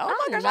said, oh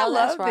my gosh, I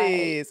love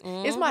this.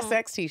 Right. It's my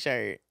sex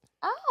t-shirt.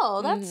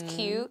 Oh, that's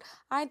cute.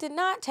 I did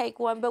not take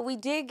one, but we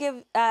did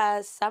give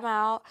some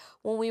out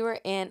when we were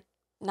in,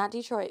 not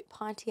Detroit,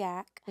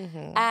 Pontiac.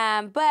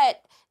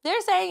 But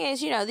they're saying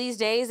is, you know, these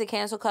days the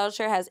cancel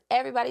culture has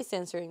everybody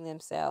censoring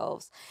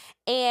themselves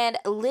and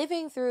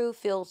living through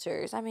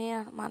filters. I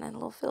mean, I'm on a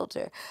little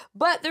filter.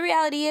 But the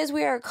reality is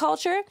we are a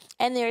culture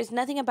and there's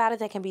nothing about it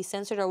that can be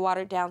censored or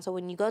watered down. So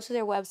when you go to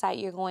their website,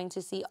 you're going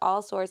to see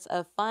all sorts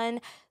of fun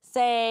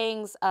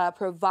sayings,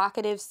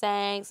 provocative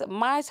sayings,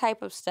 my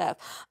type of stuff.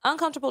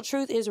 Uncomfortable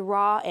Truth is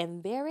raw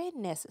and very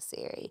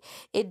necessary.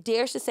 It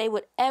dares to say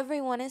what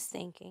everyone is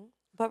thinking,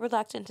 but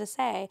reluctant to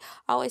say.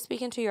 Always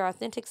speaking to your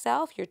authentic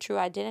self, your true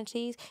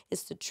identities.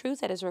 It's the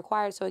truth that is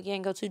required. So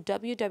again, go to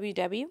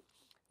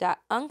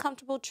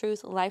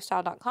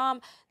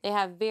www.uncomfortabletruithlifestyle.com. They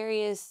have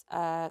various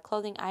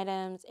clothing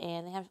items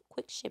and they have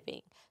quick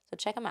shipping. So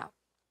check them out.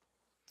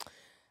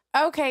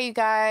 Okay, you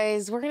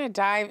guys, we're going to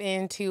dive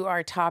into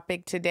our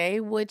topic today,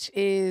 which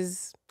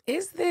is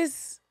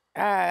this,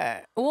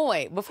 well,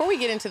 wait, before we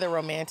get into the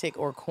romantic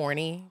or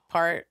corny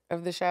part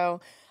of the show,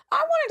 I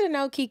wanted to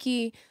know,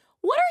 Kiki,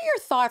 what are your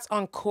thoughts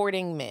on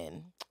courting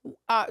men?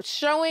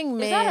 Showing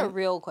men. Is that a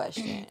real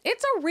question?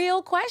 It's a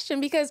real question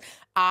because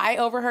I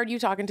overheard you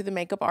talking to the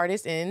makeup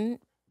artist in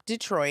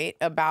Detroit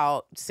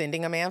about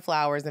sending a man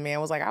flowers. The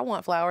man was like, I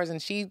want flowers.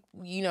 And she,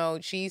 you know,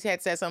 she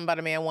had said something about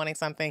a man wanting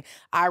something.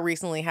 I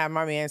recently had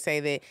my man say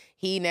that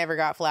he never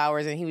got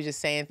flowers and he was just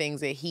saying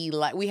things that he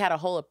like. We had a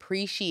whole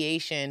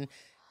appreciation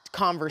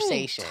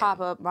conversation.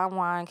 Top up my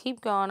wine. Keep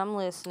going. I'm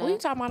listening. Well, you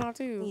talking about now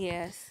too.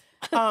 Yes.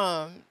 We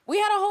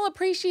had a whole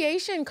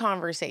appreciation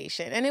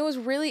conversation and it was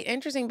really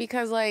interesting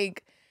because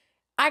like,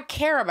 I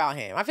care about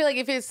him. I feel like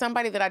if it's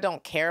somebody that I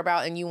don't care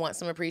about and you want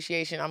some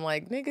appreciation, I'm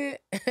like, nigga,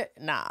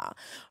 nah.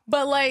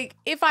 But like,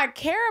 if I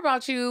care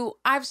about you,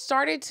 I've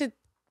started to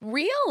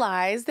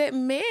realize that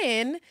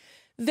men,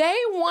 they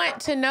want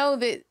to know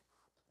that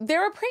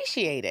they're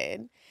appreciated.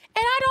 And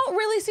I don't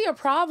really see a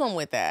problem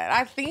with that.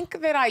 I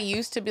think that I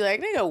used to be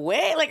like, nigga,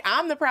 wait, like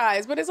I'm the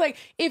prize. But it's like,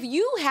 if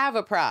you have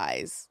a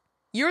prize,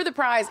 you're the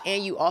prize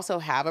and you also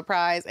have a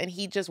prize and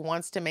he just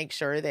wants to make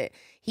sure that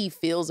he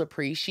feels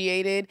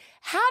appreciated.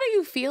 How do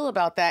you feel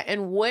about that?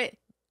 And what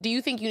do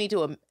you think you need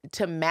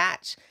to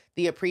match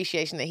the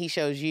appreciation that he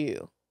shows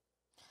you?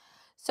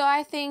 So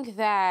I think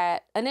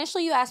that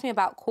initially you asked me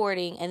about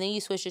courting and then you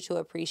switched it to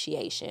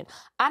appreciation.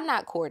 I'm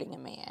not courting a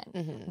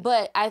man,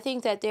 but I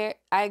think that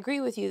I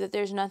agree with you that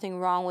there's nothing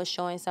wrong with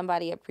showing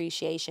somebody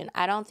appreciation.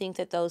 I don't think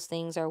that those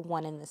things are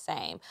one and the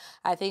same.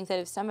 I think that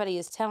if somebody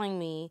is telling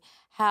me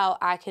how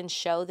I can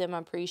show them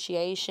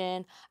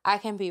appreciation, I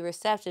can be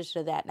receptive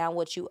to that. Now,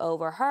 what you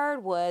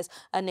overheard was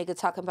a nigga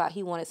talking about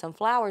he wanted some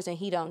flowers and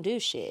he don't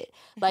do shit.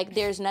 Like,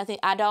 there's nothing,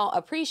 I don't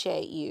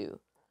appreciate you.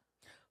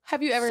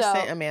 Have you ever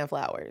sent a man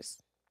flowers?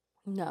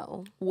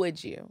 No.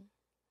 Would you?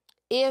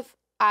 If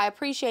I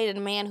appreciated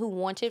a man who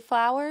wanted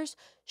flowers,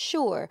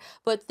 sure.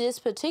 But this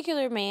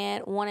particular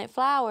man wanted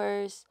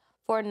flowers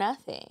for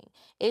nothing.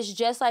 It's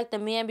just like the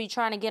men be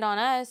trying to get on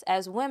us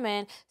as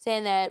women,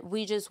 saying that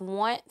we just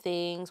want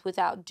things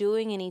without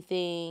doing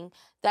anything.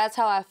 That's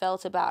how I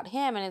felt about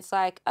him. And it's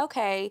like,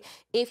 okay,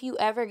 if you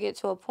ever get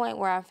to a point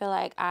where I feel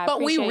like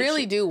But we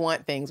really do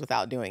want things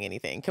without doing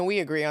anything. Can we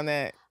agree on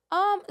that?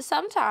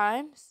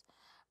 Sometimes.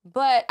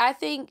 But I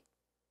think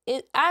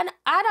I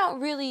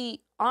don't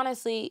really,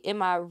 honestly, in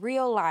my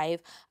real life,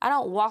 I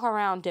don't walk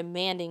around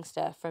demanding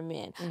stuff from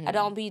men. I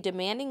don't be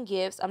demanding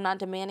gifts. I'm not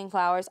demanding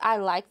flowers. I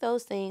like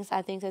those things.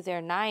 I think that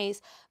they're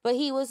nice. But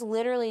he was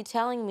literally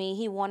telling me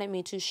he wanted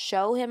me to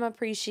show him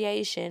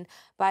appreciation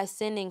by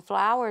sending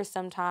flowers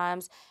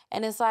sometimes.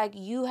 And it's like,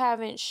 you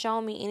haven't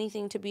shown me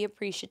anything to be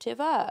appreciative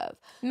of.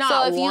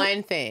 Not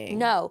one thing.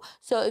 No.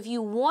 So if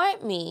you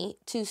want me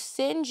to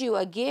send you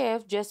a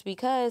gift just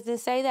because, then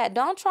say that.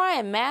 Don't try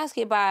and mask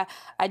it by,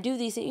 I do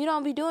these things. You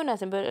don't be doing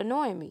nothing but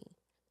annoying me.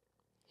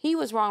 He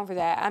was wrong for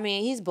that. I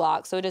mean, he's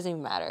blocked, so it doesn't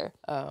even matter.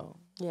 Oh.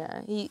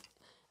 Yeah.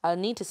 I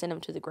need to send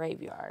him to the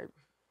graveyard.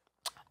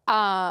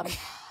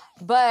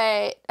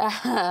 But,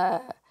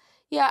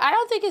 yeah, I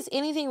don't think it's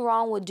anything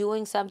wrong with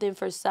doing something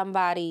for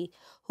somebody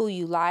who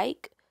you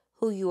like,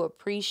 who you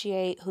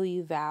appreciate, who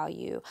you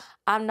value.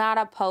 I'm not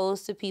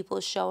opposed to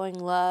people showing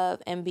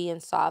love and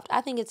being soft.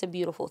 I think it's a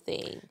beautiful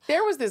thing.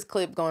 There was this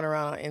clip going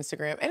around on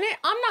Instagram, and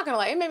I'm not going to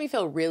lie, it made me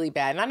feel really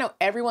bad. And I know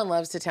everyone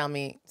loves to tell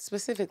me,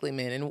 specifically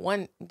men,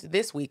 and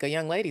this week, a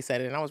young lady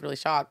said it, and I was really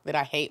shocked that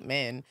I hate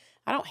men.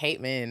 I don't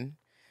hate men,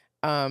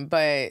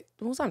 but,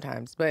 well,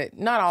 sometimes, but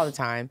not all the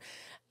time.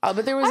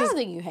 But there was I don't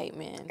think you hate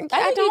men.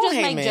 I think you just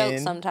make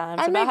jokes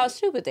sometimes about how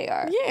stupid they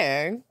are.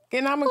 Yeah,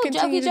 and I'm going to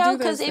continue to do those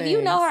because if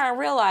you know her in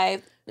real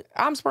life,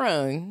 I'm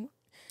sprung.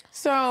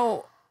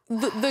 So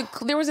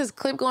there was this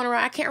clip going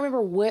around. I can't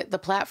remember what the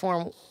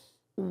platform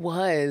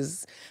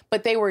was,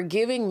 but they were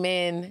giving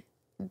men,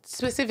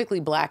 specifically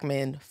black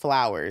men,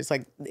 flowers.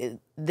 Like,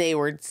 they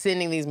were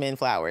sending these men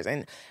flowers.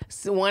 And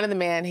so one of the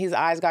men, his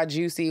eyes got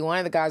juicy. One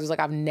of the guys was like,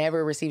 I've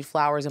never received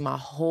flowers in my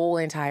whole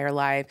entire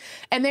life.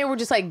 And they were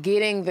just like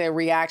getting the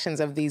reactions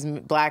of these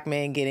black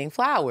men getting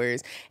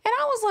flowers. And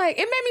I was like,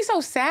 it made me so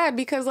sad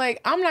because,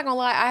 like, I'm not gonna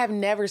lie, I have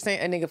never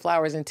sent a nigga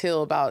flowers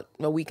until about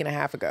a week and a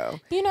half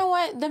ago. You know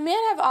what? The men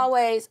have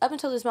always, up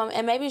until this moment,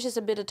 and maybe it's just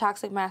a bit of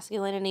toxic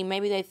masculinity,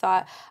 maybe they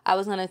thought I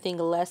was gonna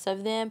think less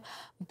of them.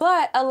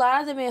 But a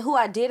lot of the men who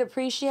I did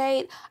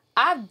appreciate,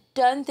 I've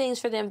done things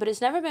for them, but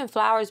it's never been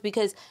flowers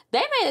because they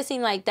made it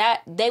seem like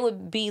that they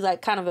would be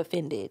like kind of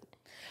offended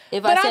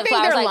if I sent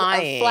flowers.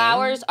 Like,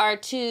 flowers are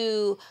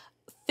too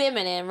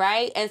feminine,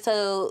 right? And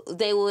so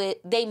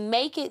they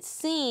make it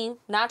seem,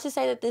 not to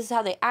say that this is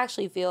how they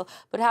actually feel,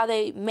 but how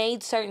they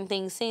made certain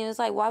things seem. It's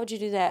like, why would you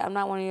do that? I'm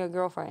not one of your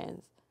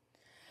girlfriends.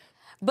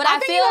 But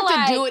I feel you have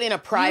like to do it in a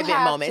private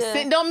moment.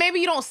 Maybe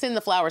you don't send the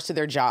flowers to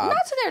their job.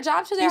 Not to their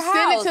job, to their house.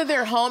 You send it to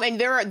their home, and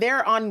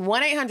they're on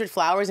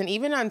 1-800-Flowers, and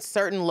even on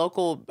certain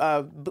local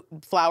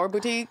flower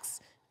boutiques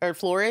or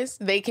florists,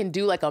 they can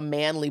do like a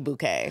manly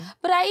bouquet.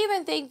 But I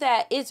even think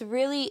that it's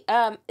really,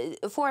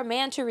 for a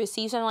man to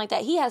receive something like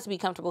that, he has to be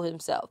comfortable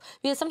himself.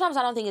 Because sometimes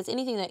I don't think it's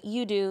anything that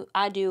you do,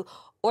 I do,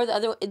 or the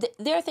other.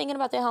 They're thinking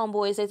about their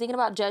homeboys, they're thinking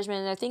about judgment,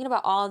 and they're thinking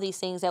about all of these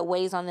things that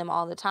weighs on them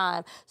all the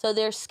time. So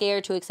they're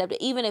scared to accept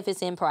it, even if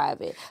it's in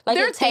private. Like,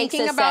 they're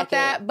thinking about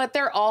that, but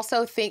they're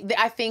also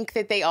I think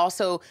that they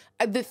also,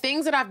 the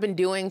things that I've been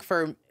doing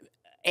for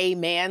a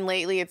man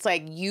lately, it's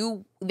like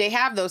they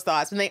have those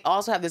thoughts, and they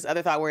also have this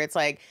other thought where it's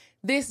like,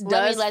 let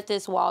me let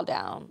this wall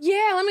down.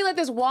 Yeah, let me let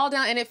this wall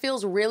down. And it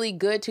feels really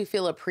good to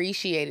feel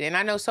appreciated. And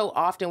I know so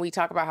often we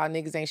talk about how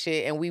niggas ain't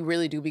shit, and we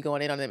really do be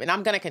going in on them. And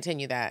I'm going to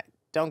continue that.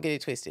 Don't get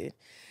it twisted.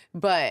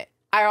 But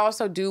I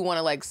also do want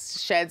to like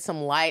shed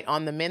some light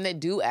on the men that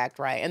do act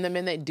right and the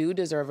men that do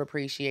deserve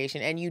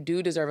appreciation. And you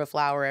do deserve a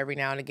flower every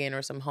now and again,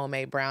 or some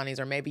homemade brownies,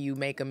 or maybe you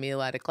make a meal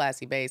out of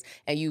Klassy Baste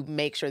and you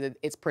make sure that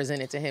it's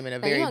presented to him in a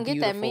very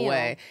beautiful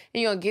way.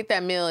 And you're gonna get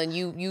that meal, and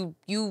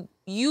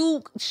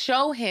you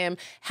show him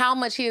how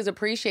much he is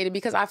appreciated,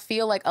 because I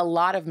feel like a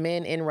lot of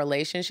men in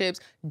relationships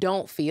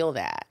don't feel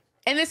that.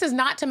 And this is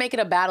not to make it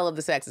a battle of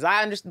the sexes.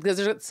 I understand, because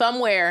there's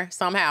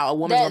somehow a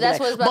woman's gonna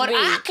be like, but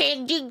I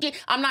can't.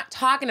 I'm not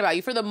talking about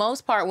you. For the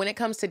most part, when it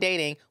comes to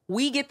dating,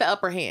 we get the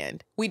upper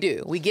hand. We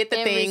do. We get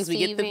the things. We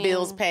get the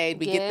bills paid.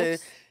 We get the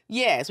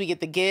Yes, we get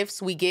the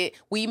gifts.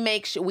 We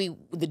make sure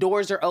the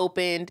doors are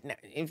opened.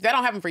 If that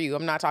don't happen for you,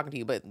 I'm not talking to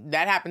you, but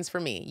that happens for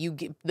me.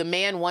 The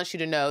man wants you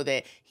to know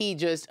that he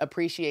just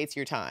appreciates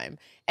your time.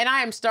 And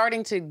I am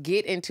starting to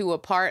get into a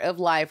part of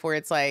life where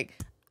it's like,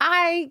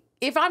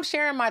 if I'm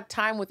sharing my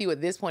time with you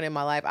at this point in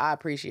my life, I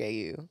appreciate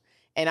you.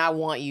 And I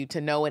want you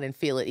to know it and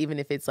feel it, even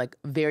if it's like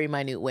very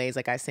minute ways.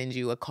 Like I send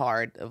you a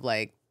card of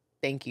like,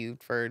 thank you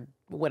for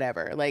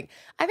whatever. Like,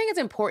 I think it's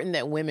important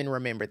that women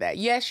remember that.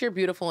 Yes, you're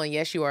beautiful and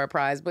yes, you are a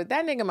prize, but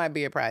that nigga might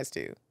be a prize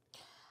too.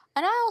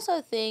 And I also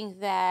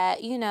think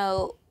that, you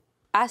know,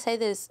 I say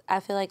this, I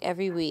feel like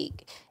every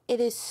week,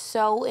 it is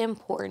so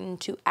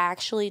important to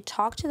actually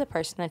talk to the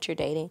person that you're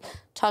dating.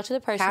 Talk to the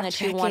person that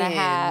you want to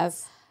have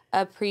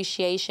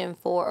appreciation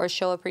for or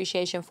show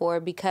appreciation for,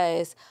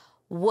 because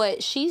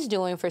what she's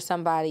doing for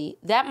somebody,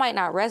 that might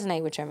not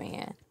resonate with your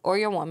man or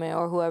your woman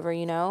or whoever,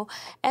 you know?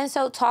 And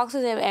so talk to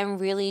them and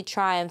really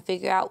try and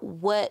figure out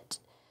what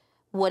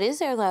is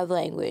their love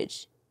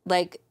language.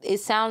 Like, it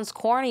sounds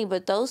corny,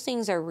 but those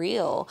things are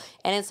real.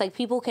 And it's like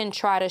people can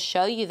try to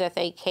show you that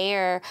they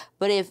care,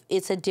 but if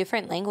it's a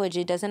different language,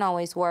 it doesn't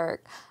always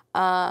work.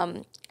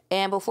 And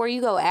before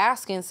you go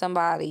asking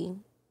somebody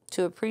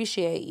to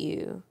appreciate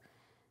you,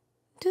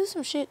 do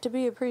some shit to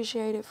be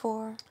appreciated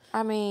for.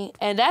 I mean,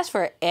 and that's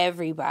for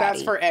everybody.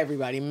 That's for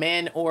everybody,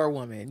 man or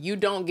woman. You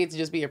don't get to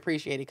just be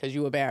appreciated because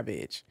you a bad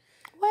bitch.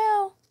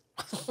 Well,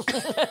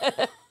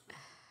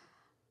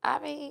 I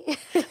mean,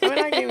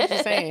 I get what you're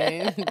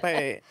saying,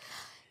 but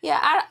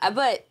yeah,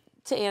 but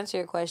to answer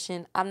your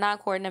question, I'm not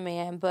courting a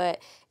man,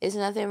 but it's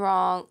nothing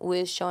wrong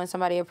with showing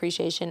somebody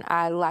appreciation.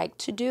 I like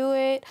to do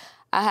it.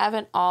 I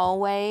haven't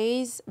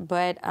always,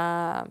 but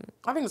I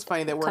think it's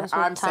funny that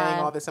I'm saying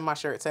all this and my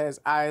shirt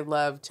says, I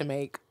love to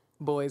make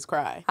boys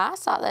cry. I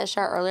saw that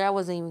shirt earlier. I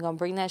wasn't even going to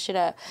bring that shit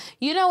up.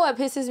 You know what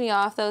pisses me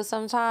off, though,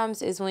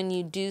 sometimes is when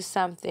you do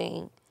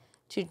something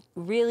to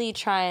really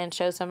try and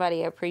show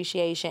somebody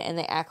appreciation and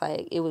they act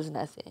like it was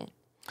nothing.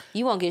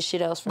 You won't get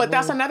shit else from me. But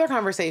that's another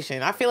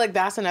conversation. I feel like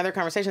that's another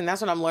conversation.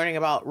 That's what I'm learning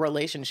about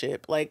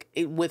relationship. Like,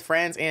 with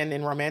friends and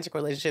in romantic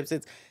relationships,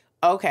 it's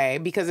okay,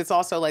 because it's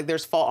also like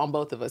there's fault on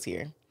both of us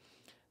here.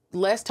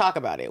 Let's talk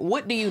about it.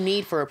 What do you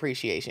need for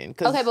appreciation?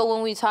 Okay, but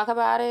when we talk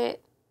about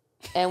it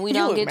and we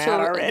don't get to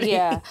already.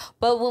 Yeah.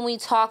 But when we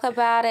talk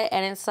about it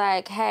and it's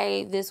like,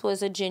 hey, this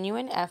was a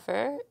genuine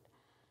effort,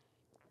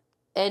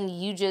 and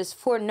you just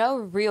for no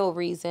real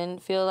reason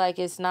feel like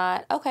it's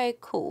not okay,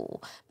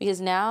 cool. Because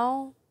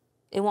now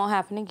it won't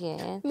happen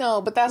again.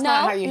 No, but that's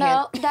not how you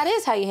handle it. No, that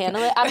is how you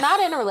handle it. I'm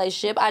not in a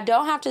relationship. I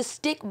don't have to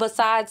stick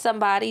beside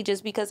somebody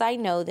just because I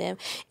know them.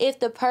 If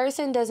the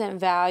person doesn't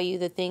value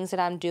the things that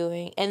I'm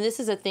doing, and this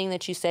is a thing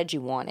that you said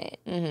you wanted,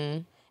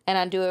 and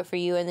I do it for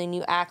you, and then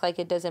you act like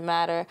it doesn't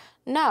matter,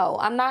 no,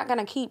 I'm not going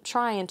to keep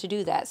trying to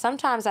do that.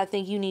 Sometimes I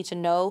think you need to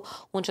know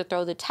when to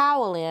throw the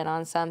towel in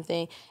on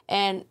something.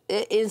 And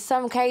in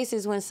some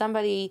cases when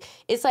somebody,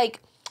 it's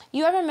like,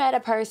 you ever met a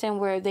person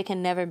where they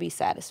can never be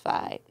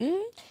satisfied?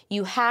 Mm-hmm.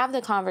 You have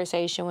the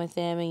conversation with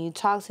them and you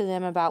talk to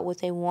them about what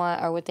they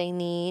want or what they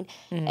need,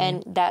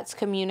 and that's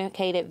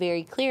communicated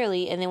very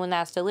clearly. And then when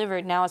that's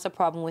delivered, now it's a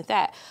problem with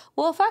that.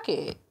 Well, fuck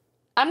it.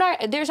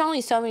 There's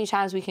only so many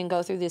times we can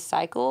go through this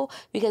cycle,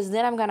 because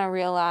then I'm going to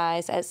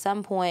realize at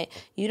some point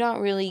you don't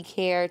really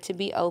care to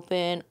be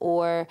open,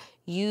 or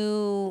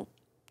you're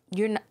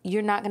not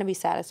going to be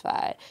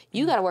satisfied.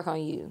 You got to work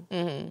on you.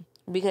 Mm-hmm.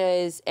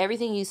 Because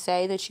everything you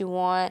say that you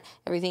want,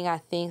 everything I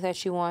think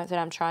that you want, that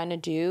I'm trying to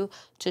do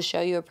to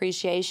show you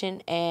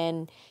appreciation,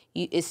 and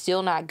it's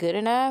still not good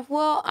enough,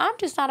 well, I'm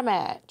just not a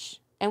match.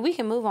 And we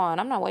can move on.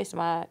 I'm not wasting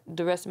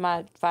the rest of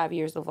my 5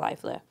 years of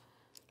life left.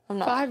 I'm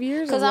not. 5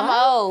 years? Because I'm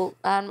old.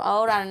 I'm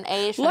old on an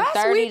age from 30 to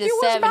 70. Last week you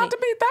was about to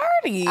be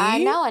 30. I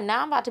know, and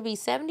now I'm about to be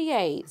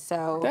 78.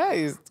 So that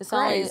is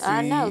crazy.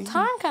 I know.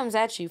 Time comes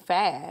at you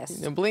fast.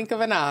 In the blink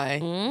of an eye.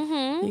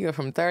 Mm-hmm. You go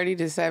from 30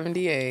 to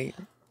 78.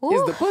 Ooh.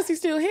 Is the pussy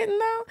still hitting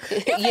though?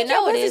 You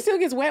know your pussy still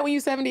gets wet when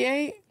you're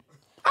 78?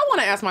 I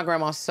want to ask my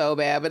grandma so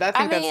bad, but I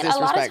think that's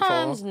disrespectful. A lot of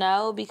times,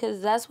 no, because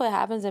that's what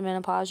happens in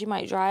menopause. You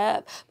might dry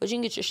up, but you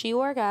can get your she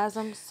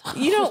orgasms.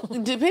 You know,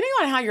 depending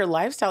on how your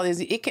lifestyle is,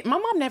 my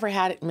mom never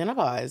had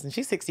menopause, and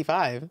she's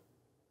 65.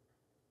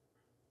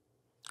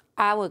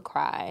 I would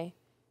cry.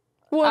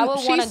 Well, I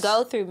would want to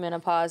go through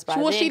menopause by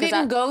then. Well, she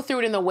didn't go through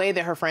it in the way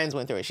that her friends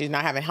went through it. She's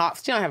not having she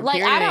don't have a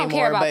period anymore. I don't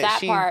care about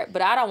that part,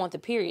 but I don't want the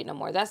period no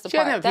more. That's the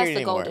part. That's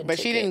the golden ticket. But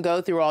she didn't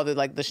go through all the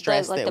the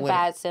stress that the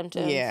bad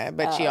symptoms. Yeah,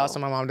 but she also,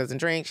 my mom doesn't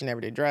drink. She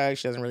never did drugs.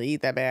 She doesn't really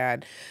eat that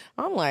bad.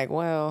 I'm like,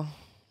 well,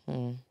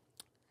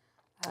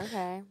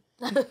 okay.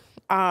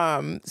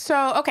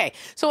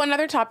 So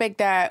another topic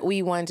that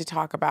we wanted to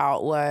talk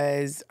about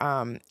was,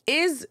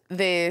 is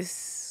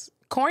this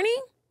corny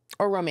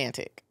or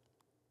romantic?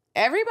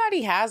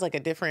 Everybody has like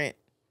a different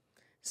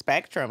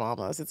spectrum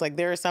almost. It's like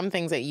there are some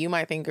things that you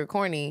might think are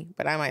corny,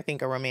 but I might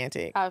think are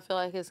romantic. I feel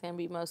like it's going to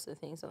be most of the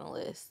things on the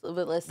list.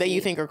 But let's see. That you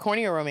see. think are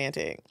corny or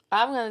romantic?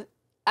 I'm going to...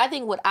 I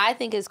think what I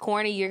think is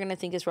corny, you're gonna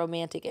think is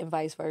romantic, and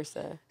vice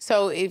versa.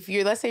 So if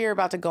let's say you're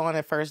about to go on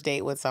a first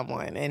date with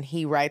someone, and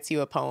he writes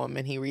you a poem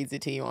and he reads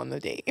it to you on the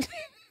date,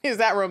 is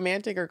that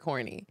romantic or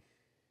corny?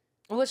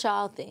 What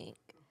y'all think?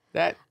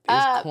 That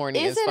is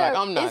corny as fuck.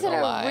 I'm not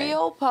gonna lie. Is it a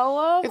real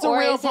poem? It's a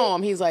real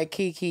poem. He's like,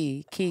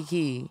 Kiki,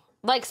 Kiki.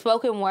 Like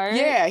spoken word?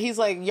 Yeah, he's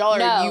like, you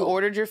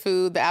ordered your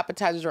food, the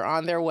appetizers are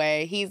on their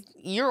way.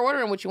 You're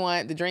ordering what you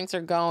want, the drinks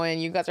are going,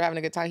 you guys are having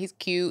a good time. He's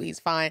cute, he's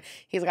fine.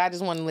 He's like, I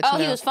just want to let you know.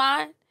 Oh, he was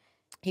fine?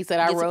 He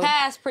said, I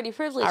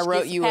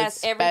wrote you a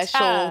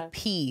special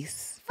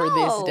piece for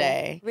this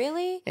day.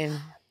 Really? And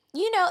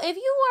you know, if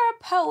you were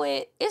a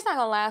poet, it's not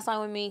gonna last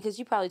long with me because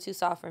you're probably too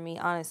soft for me,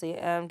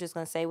 honestly. I'm just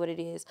gonna say what it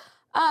is.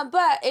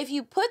 But if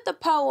you put the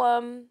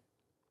poem,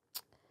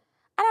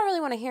 I don't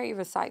really want to hear you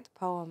recite the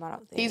poem, I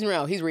don't think.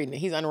 He's reading it.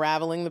 He's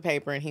unraveling the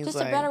paper and he's just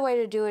like... a better way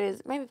to do it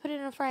is maybe put it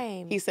in a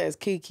frame. He says,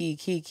 Kiki,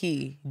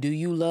 Kiki, do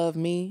you love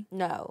me?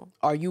 No.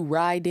 Are you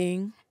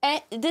riding?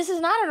 And this is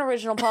not an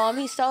original poem.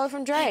 He stole it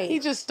from Drake. He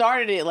just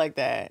started it like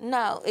that.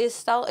 No,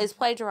 it's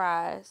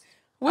plagiarized.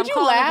 Would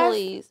you laugh?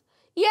 Police.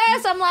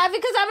 Yes, I'm laughing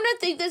because I'm going to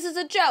think this is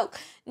a joke.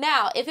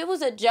 Now, if it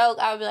was a joke,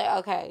 I would be like,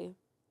 okay,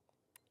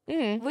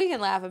 we can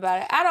laugh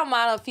about it. I don't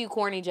mind a few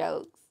corny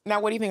jokes. Now,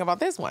 what do you think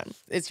about this one?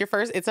 It's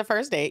a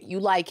first date.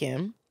 You like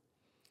him.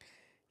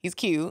 He's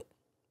cute.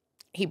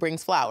 He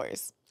brings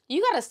flowers.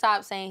 You got to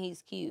stop saying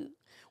he's cute.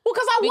 Well,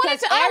 because I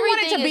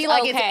want it to be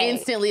like okay. It's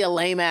instantly a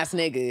lame-ass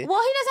nigga.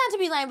 Well, he doesn't have to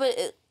be lame,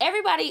 but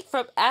everybody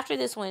from after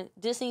this one,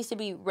 this needs to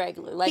be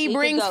regular. Like he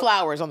brings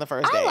flowers on the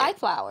first date. I like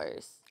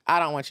flowers. I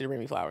don't want you to bring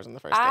me flowers on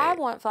the first date. I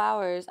want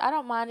flowers. I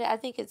don't mind it. I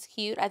think it's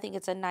cute. I think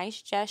it's a nice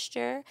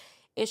gesture.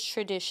 It's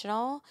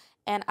traditional.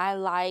 And I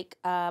like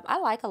a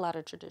lot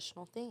of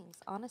traditional things,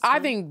 honestly.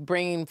 I think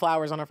bringing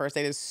flowers on a first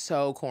date is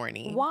so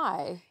corny.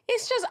 Why?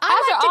 It's just, After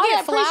I like to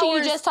get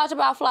flowers. You just talked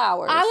about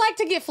flowers. I like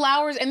to get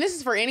flowers, and this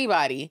is for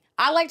anybody.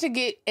 I like to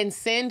get and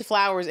send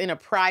flowers in a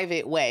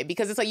private way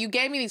because it's like, you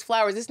gave me these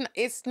flowers.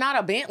 It's not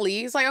a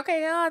Bentley. It's like,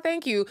 okay,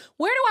 thank you.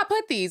 Where do I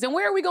put these? And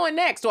where are we going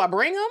next? Do I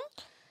bring them?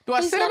 Do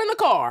I sit them in the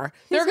car?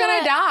 They're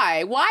going to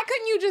die. Why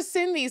couldn't you just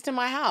send these to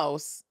my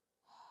house?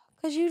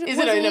 Is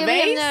it in a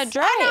vase? I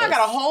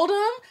gotta hold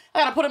them.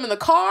 I gotta put them in the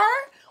car.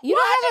 You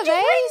don't have a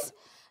vase?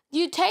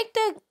 You take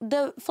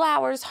the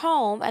flowers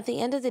home at the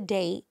end of the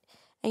date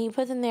and you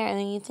put them there and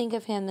then you think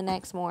of him the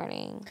next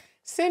morning.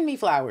 Send me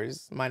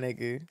flowers, my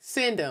nigga.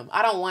 Send them.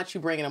 I don't want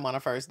you bringing them on a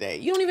first date.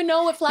 You don't even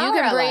know what flowers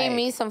You can bring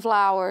me some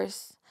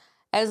flowers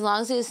as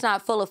long as it's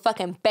not full of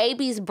fucking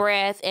baby's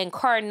breath and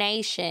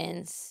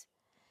carnations.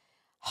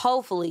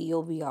 Hopefully,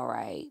 you'll be all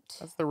right.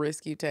 That's the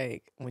risk you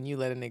take when you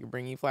let a nigga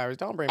bring you flowers.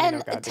 Don't bring me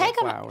no goddamn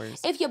flowers.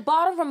 If you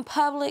bought them from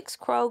Publix,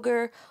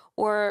 Kroger,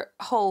 or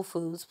Whole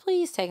Foods,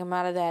 please take them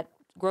out of that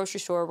grocery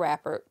store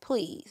wrapper.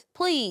 Please,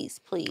 please,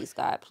 please,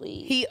 God,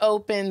 please. He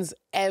opens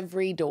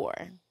every door.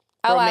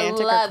 Oh,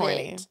 romantic I love or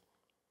corny. it.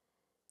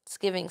 It's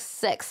giving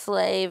sex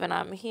slave, and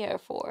I'm here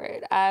for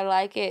it. I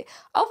like it.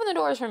 Open the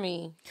doors for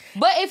me.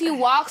 But if you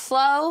walk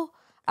slow,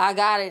 I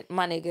got it,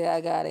 my nigga. I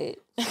got it.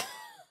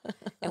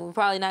 And we're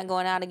probably not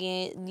going out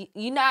again.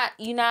 You're not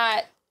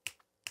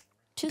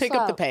too Pick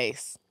slow. up the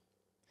pace.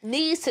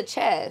 Knees to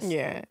chest.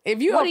 Yeah.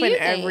 If you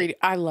open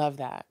I love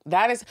that.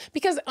 That is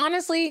because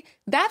honestly,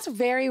 that's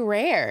very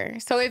rare.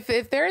 So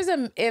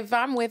if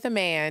I'm with a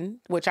man,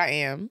 which I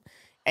am,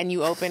 and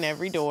you open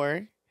every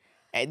door,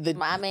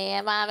 my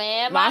man.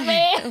 I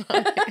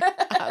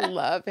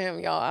love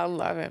him, y'all. I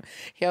love him.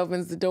 He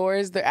opens the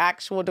doors, the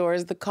actual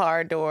doors, the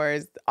car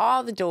doors,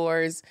 all the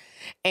doors.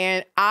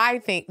 And I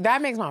think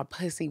that makes my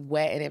pussy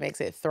wet and it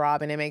makes it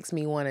throb and it makes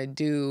me want to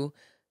do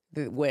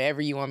whatever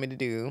you want me to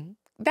do.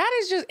 That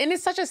is just, and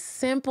it's such a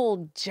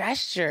simple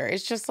gesture.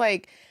 It's just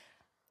like,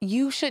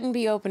 you shouldn't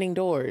be opening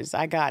doors.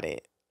 I got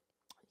it.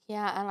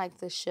 Yeah, I like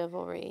the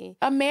chivalry.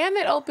 A man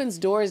that opens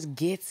doors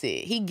gets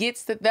it. He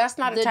gets that. That's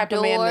not the type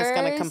of man that's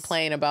going to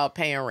complain about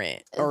paying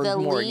rent or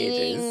mortgages.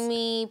 Leading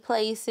me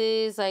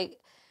places. Like,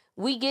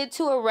 we get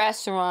to a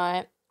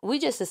restaurant. We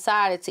just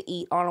decided to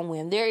eat on a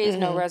whim. There is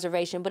no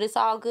reservation, but it's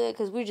all good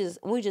because we just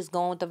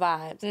going with the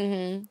vibes.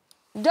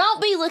 Mm-hmm.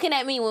 Don't be looking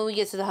at me when we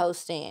get to the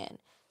host stand.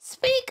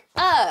 Speak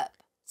up.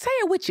 Say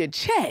it with your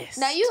chest.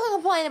 Now, you can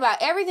complain about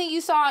everything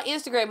you saw on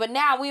Instagram, but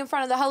now we in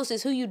front of the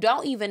hostess who you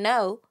don't even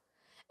know.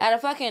 At a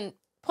fucking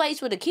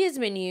place with a kids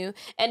menu,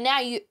 and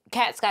now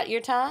cat's got your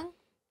tongue?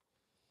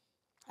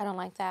 I don't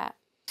like that.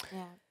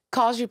 Yeah.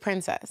 Calls you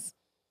princess.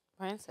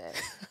 Princess.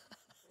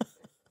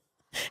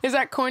 Is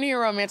that corny or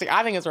romantic?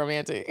 I think it's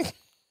romantic.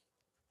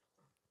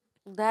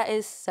 That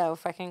is so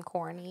fucking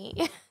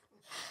corny.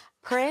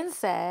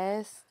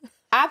 Princess.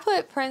 I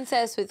put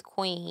princess with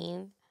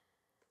queen.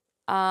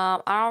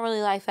 I don't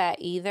really like that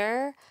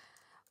either.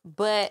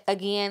 But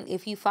again,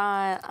 if you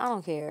find, I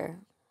don't care.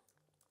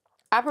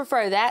 I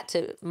prefer that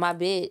to my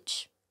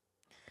bitch.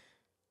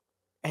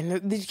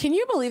 And can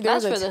you believe there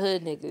was for the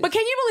hood niggas? But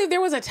can you believe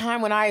there was a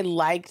time when I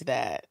liked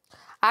that?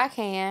 I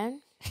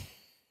can.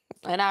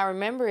 And I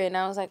remember it and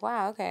I was like,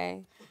 wow,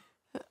 okay.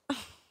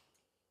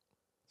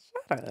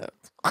 Shut up.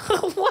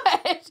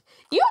 What?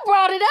 You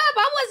brought it up.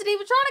 I wasn't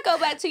even trying to go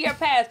back to your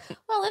past.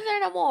 Well, live there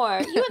no more.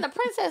 You in the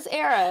princess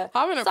era.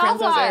 I'm in a Soft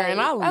princess era,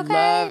 and I life, okay?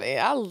 love it.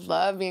 I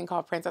love being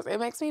called princess. It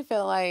makes me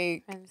feel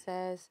like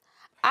Princess.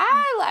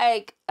 I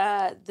like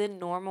the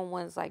normal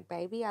ones, like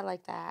baby. I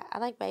like that. I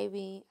like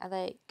baby. I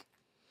like.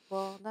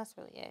 Well, that's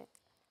really it.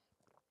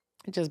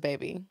 just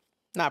baby,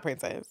 not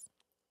princess.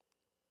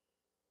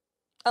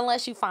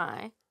 Unless you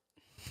fine.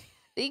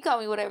 You can call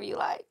me whatever you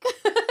like.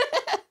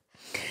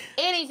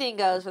 Anything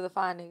goes for the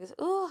fine niggas.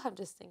 Ooh, I'm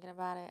just thinking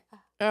about it.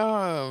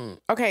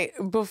 Okay,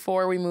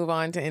 before we move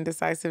on to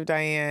Indecisive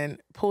Diane,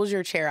 pulls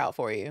your chair out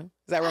for you.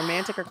 Is that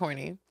romantic or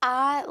corny?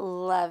 I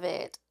love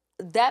it.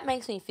 That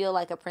makes me feel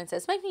like a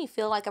princess. Make me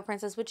feel like a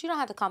princess, but you don't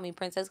have to call me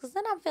princess, because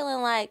then I'm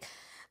feeling like,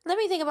 let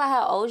me think about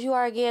how old you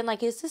are again.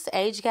 Like, is this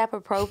age gap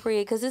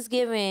appropriate? Because it's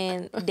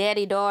giving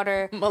daddy,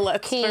 daughter,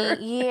 molester.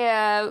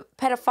 Yeah,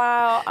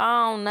 pedophile.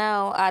 I don't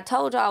know. I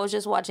told you I was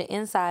just watching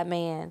Inside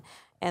Man,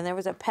 and there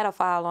was a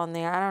pedophile on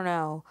there. I don't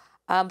know.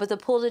 But the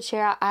pull the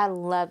chair out, I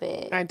love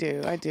it. I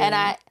do.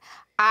 And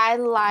I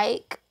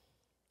like,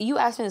 you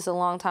asked me this a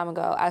long time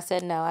ago. I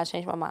said no. I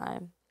changed my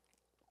mind.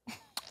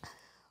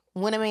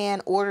 When a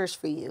man orders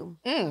for you.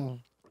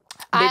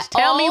 Bitch,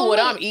 tell me what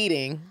I'm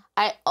eating.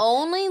 I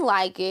only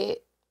like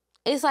it.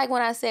 It's like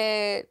when I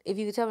said, if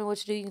you can tell me what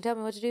to do, you can tell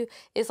me what to do.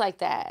 It's like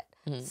that.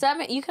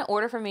 You can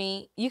order for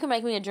me. You can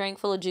make me a drink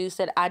full of juice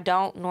that I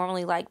don't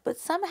normally like. But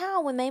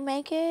somehow when they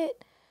make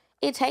it,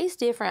 it tastes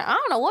different. I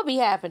don't know what be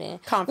happening.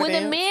 Confidence.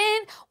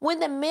 When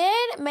the men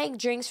make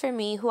drinks for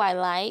me who I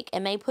like,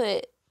 and they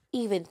put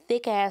even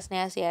thick-ass,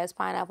 nasty-ass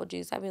pineapple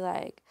juice, I'd be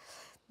like,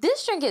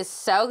 this drink is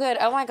so good.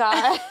 Oh, my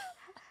God.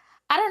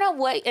 I don't know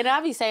what, and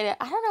I'll be saying that,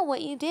 I don't know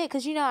what you did,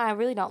 because you know I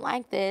really don't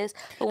like this.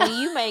 But when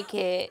you make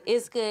it,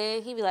 it's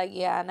good. He'd be like,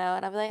 yeah, I know.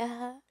 And I'd be like,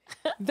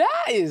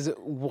 That is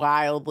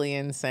wildly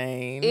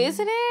insane.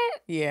 Isn't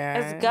it? Yeah.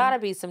 There's got to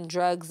be some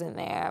drugs in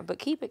there, but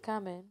keep it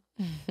coming.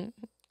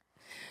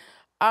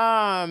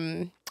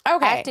 Okay.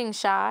 Acting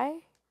shy?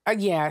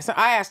 Yeah, so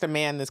I asked a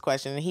man this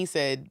question, and he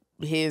said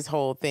his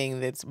whole thing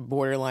that's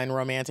borderline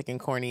romantic and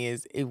corny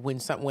is when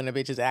a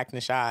bitch is acting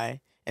shy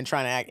and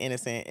trying to act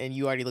innocent, and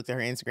you already looked at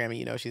her Instagram and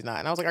you know she's not.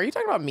 And I was like, are you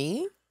talking about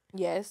me?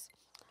 Yes.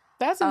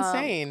 That's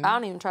insane. I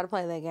don't even try to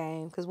play that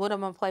game, because what am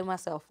I going to play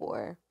myself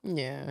for?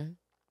 Yeah.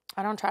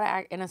 I don't try to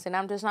act innocent.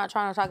 I'm just not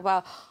trying to talk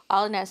about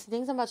all the nasty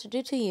things I'm about to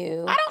do to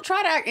you. I don't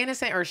try to act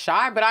innocent or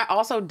shy, but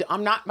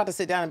I'm not about to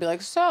sit down and be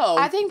like, so.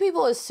 I think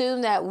people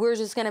assume that we're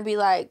just going to be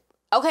like,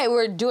 okay,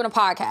 we're doing a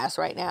podcast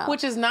right now.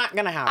 Which is not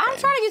going to happen. I'm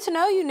trying to get to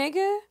know you,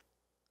 nigga.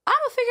 I'm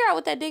going to figure out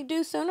what that dick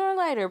do sooner or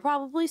later.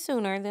 Probably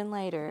sooner than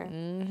later.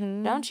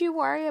 Mm-hmm. Don't you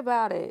worry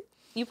about it.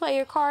 You play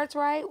your cards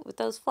right with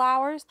those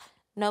flowers.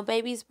 No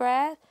baby's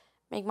breath.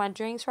 Make my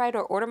drinks right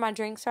or order my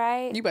drinks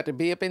right. You about to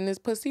be up in this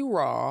pussy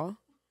raw.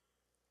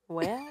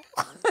 Well.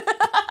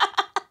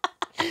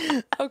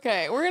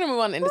 Okay, we're going to move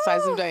on to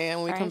Indecisive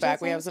Diane. When we come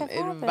back, we have some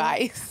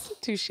advice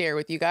to share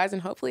with you guys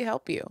and hopefully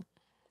help you.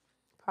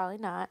 Probably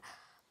not.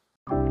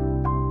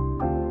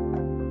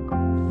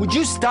 Would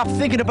you stop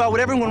thinking about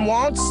what everyone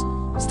wants?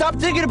 Stop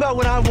thinking about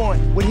what I want,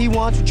 what he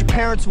wants, what your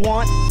parents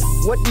want.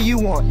 What do you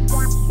want?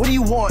 What do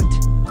you want?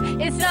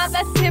 It's not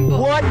that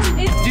simple. What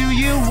do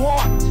you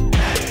want?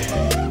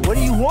 What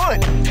do you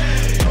want?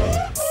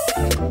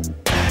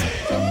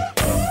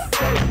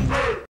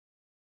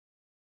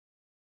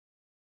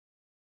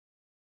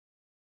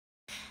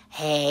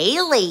 Hey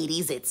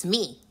ladies, it's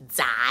me,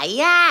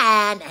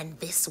 Diane, and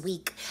this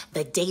week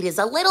the date is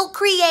a little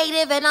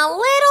creative and a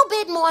little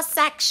bit more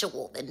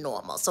sexual than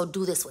normal. So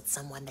do this with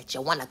someone that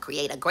you want to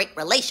create a great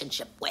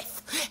relationship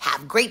with,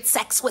 have great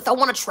sex with, or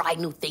want to try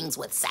new things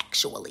with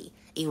sexually.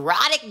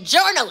 Erotic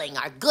journaling,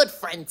 our good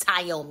friend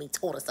Tayomi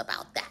told us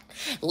about that.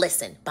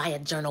 Listen, buy a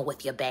journal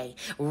with your bae,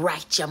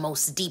 write your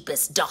most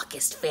deepest,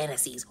 darkest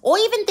fantasies, or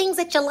even things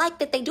that you like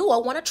that they do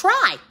or want to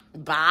try.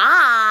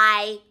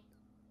 Bye!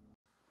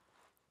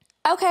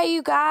 Okay,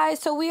 you guys,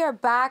 so we are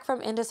back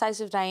from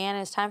Indecisive Diane.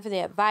 It's time for the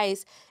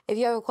advice. If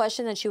you have a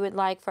question that you would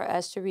like for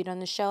us to read on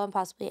the show and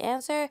possibly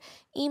answer,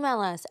 email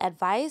us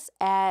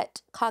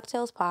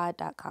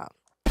advice@cocktalespod.com.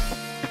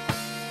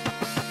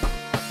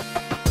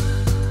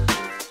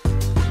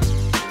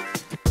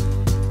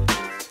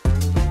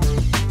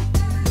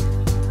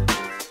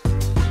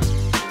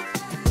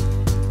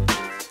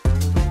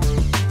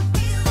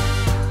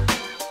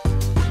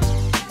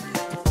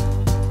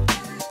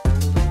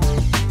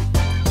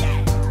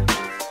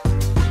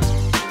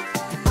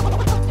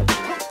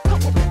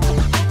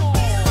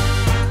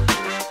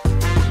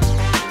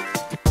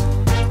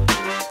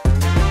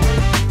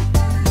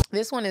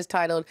 This one is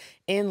titled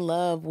 "In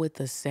Love with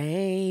the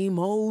Same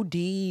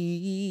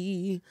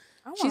OD."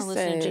 I want to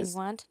listen to James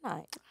Line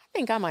tonight. I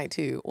think I might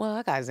too. Well,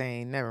 I got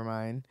Zane. Never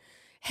mind.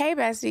 Hey,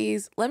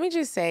 besties. Let me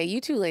just say,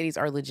 you two ladies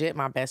are legit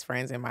my best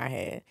friends in my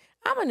head.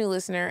 I'm a new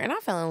listener, and I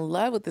fell in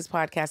love with this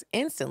podcast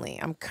instantly.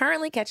 I'm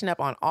currently catching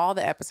up on all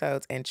the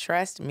episodes, and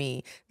trust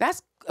me,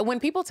 that's when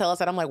people tell us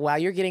that, I'm like, wow,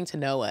 you're getting to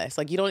know us.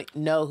 Like, you don't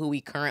know who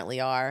we currently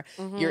are.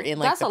 You're in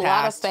like That's the a lot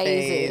of past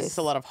phases. phase. It's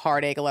a lot of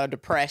heartache, a lot of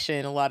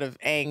depression, a lot of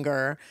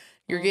anger.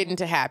 You're getting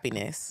to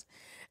happiness.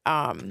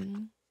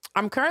 I'm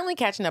currently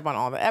catching up on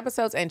all the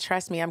episodes, and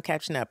trust me, I'm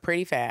catching up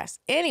pretty fast.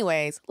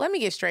 Anyways, let me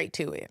get straight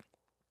to it.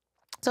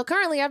 So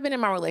currently, I've been in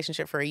my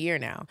relationship for a year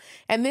now,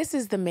 and this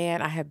is the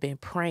man I have been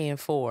praying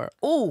for.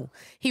 Ooh,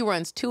 he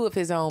runs 2 of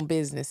his own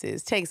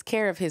businesses, takes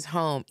care of his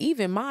home,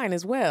 even mine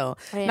as well.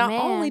 Amen. Not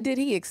only did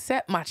he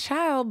accept my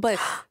child, but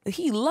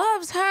he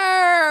loves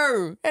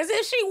her as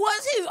if she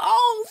was his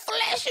own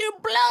flesh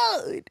and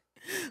blood.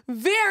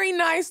 Very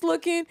nice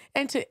looking,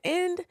 and to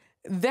end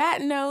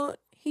that note,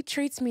 he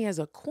treats me as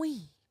a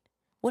queen.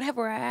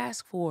 Whatever I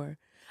ask for,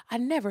 I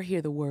never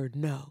hear the word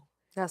no.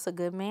 That's a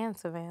good man,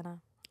 Savannah.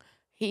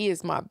 He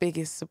is my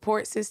biggest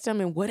support system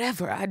in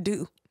whatever I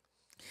do.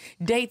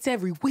 Dates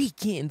every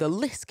weekend. The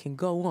list can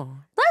go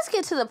on. Let's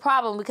get to the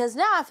problem, because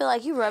now I feel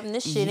like you rubbing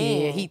this shit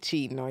in. Yeah, he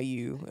cheating on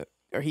you.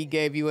 Or he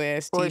gave you a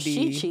STD. Or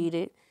she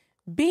cheated.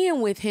 Being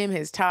with him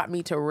has taught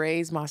me to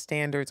raise my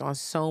standards on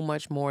so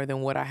much more than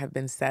what I have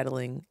been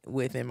settling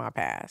with in my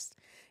past.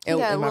 You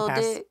got a in my little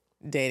past dick.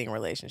 dating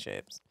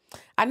relationships.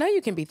 I know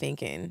you can be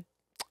thinking,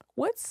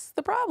 what's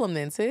the problem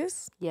then,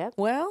 sis? Yep.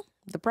 Well,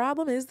 the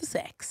problem is the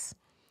sex.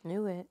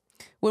 Knew it.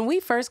 When we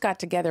first got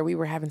together, we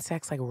were having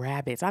sex like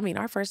rabbits. I mean,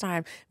 our first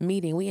time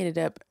meeting, we ended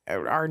up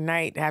our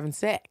night having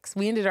sex.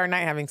 We ended our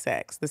night having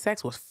sex. The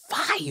sex was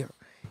fire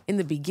in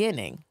the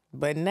beginning,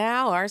 but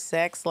now our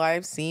sex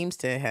life seems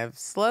to have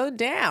slowed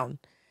down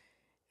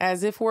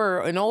as if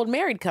we're an old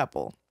married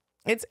couple.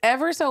 It's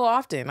ever so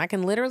often. I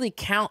can literally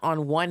count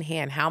on one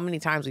hand how many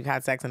times we've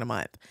had sex in a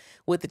month.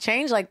 With the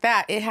change like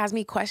that, it has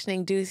me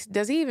questioning,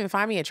 does he even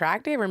find me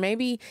attractive? Or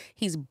maybe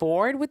he's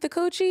bored with the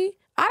coochie?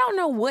 I don't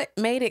know what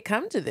made it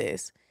come to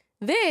this.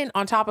 Then,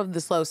 on top of the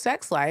slow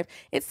sex life,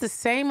 it's the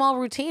same old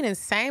routine and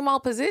same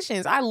old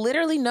positions. I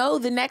literally know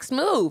the next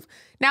move.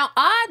 Now,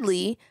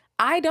 oddly,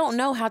 I don't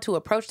know how to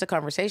approach the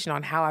conversation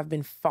on how I've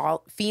been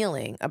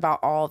feeling about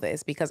all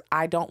this, because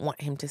I don't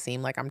want him to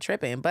seem like I'm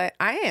tripping, but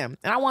I am.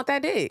 And I want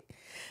that dick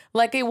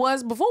like it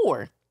was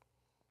before.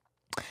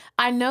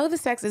 I know the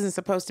sex isn't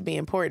supposed to be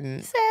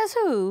important. Says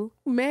who?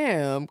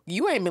 Ma'am,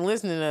 you ain't been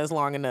listening to us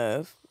long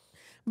enough.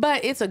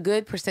 But it's a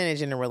good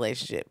percentage in a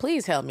relationship.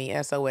 Please help me,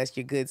 SOS,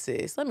 your good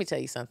sis. Let me tell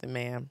you something,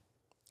 ma'am,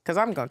 because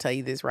I'm going to tell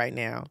you this right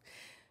now.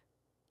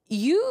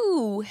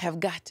 You have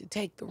got to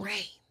take the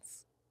reins.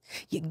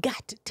 You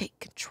got to take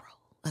control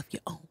of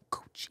your own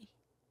coochie.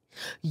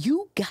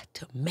 You got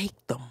to make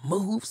the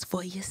moves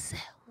for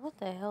yourself. What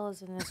the hell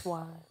is in this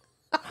wine?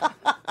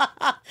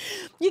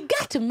 You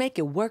got to make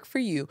it work for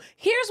you.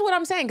 Here's what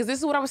I'm saying, because this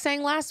is what I was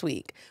saying last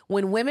week.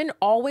 When women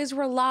always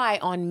rely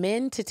on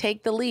men to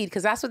take the lead,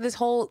 because that's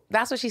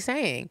what she's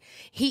saying.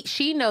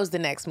 She knows the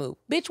next move.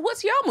 Bitch,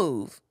 what's your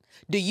move?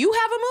 Do you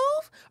have a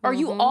move? Or are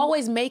you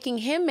always making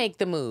him make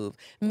the move?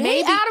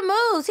 Maybe he out of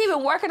moves. He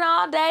been working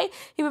all day.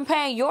 He been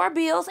paying your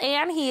bills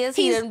and his.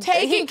 He's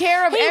taking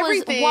care of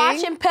everything. He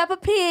was watching Peppa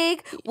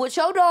Pig with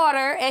your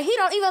daughter, and he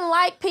don't even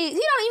like pigs.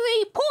 He don't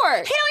even eat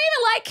pork. He don't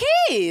even like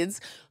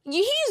kids.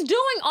 He's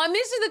doing on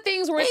this is the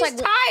things where it's He's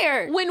like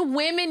tired. When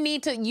women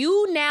need to,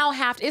 you now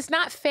have to, it's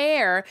not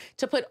fair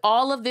to put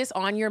all of this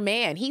on your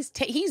man. He's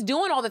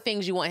doing all the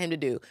things you want him to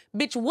do.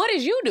 Bitch, what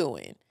is you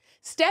doing?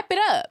 Step it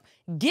up.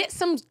 Get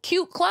some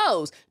cute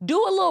clothes.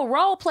 Do a little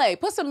role play.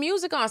 Put some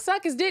music on.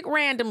 Suck his dick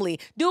randomly.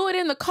 Do it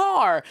in the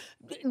car.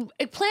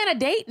 Plan a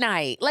date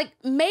night. Like,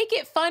 make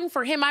it fun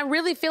for him. I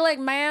really feel like,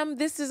 ma'am,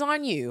 this is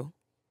on you.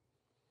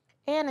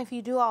 And if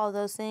you do all of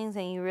those things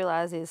and you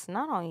realize it's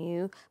not on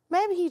you,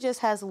 maybe he just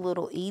has a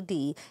little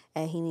ED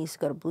and he needs to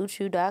go to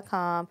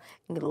bluechew.com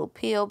and get a little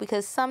pill,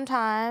 because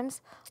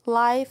sometimes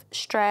life,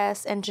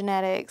 stress, and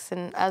genetics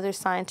and other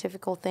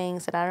scientific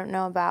things that I don't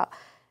know about,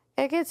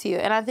 it gets you.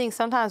 And I think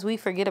sometimes we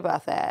forget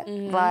about that.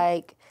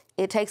 Like,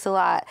 it takes a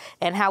lot.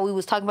 And how we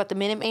was talking about the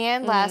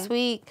Minuteman last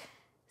week,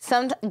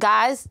 some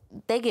guys,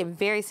 they get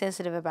very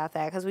sensitive about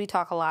that because we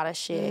talk a lot of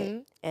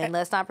shit. And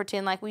let's not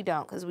pretend like we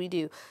don't, because we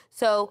do.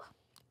 So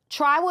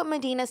try what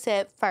Medinah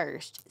said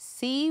first.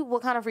 See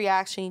what kind of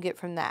reaction you get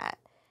from that.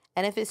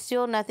 And if it's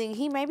still nothing,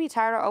 he may be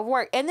tired or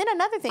overworked. And then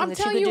another thing that you could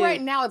do. I'm telling you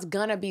right now, it's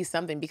going to be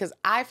something, because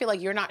I feel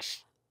like you're not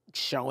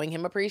showing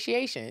him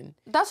appreciation.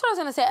 That's what I was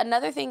going to say.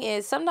 Another thing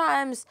is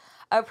sometimes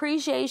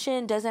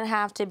appreciation doesn't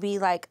have to be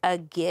like a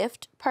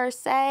gift per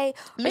se.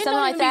 Or Men something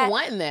don't like even that. be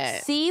wanting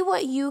that. See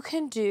what you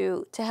can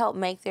do to help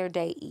make their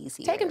day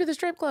easier. Take him to the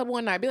strip club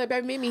one night. Be like,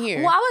 baby, meet me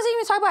here. Well, I wasn't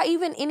even talking about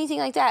even anything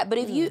like that. But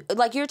if you,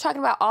 like, you're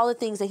talking about all the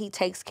things that he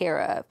takes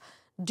care of,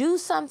 do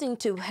something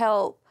to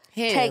help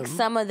take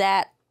some of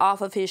that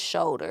off of his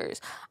shoulders.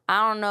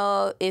 I don't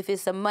know if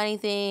it's a money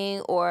thing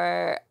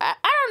or I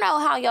don't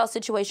know how y'all's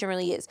situation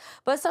really is.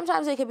 But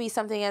sometimes it could be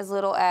something as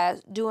little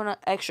as doing an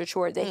extra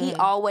chore that he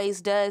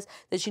always does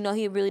that you know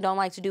he really don't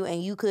like to do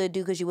and you could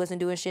do because you wasn't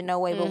doing shit no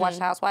way but watch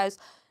the Housewives.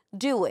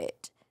 Do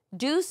it.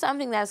 Do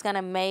something that's going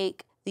to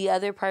make the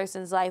other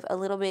person's life a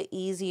little bit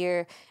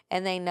easier,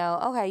 and they know,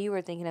 okay, you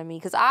were thinking of me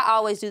because I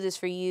always do this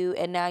for you,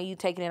 and now you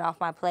taking it off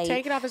my plate.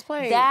 Take it off his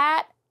plate.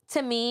 That,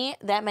 to me,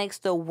 that makes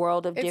the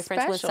world of It's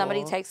difference. When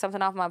somebody special. takes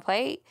something off my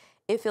plate,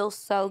 it feels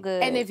so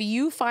good. And if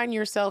you find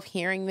yourself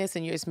hearing this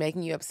and it's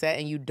making you upset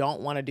and you don't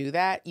want to do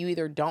that, you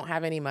either don't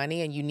have any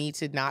money and you need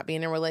to not be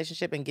in a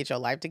relationship and get your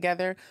life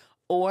together,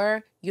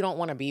 or you don't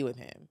want to be with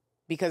him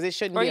because it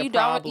shouldn't be a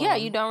problem.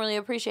 You don't really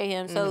appreciate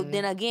him. So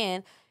then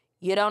again,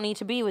 you don't need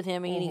to be with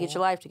him and you need to get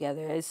your life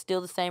together. It's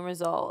still the same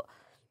result.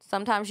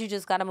 Sometimes you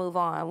just got to move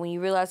on. When you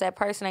realize that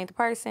person ain't the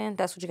person,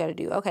 that's what you got to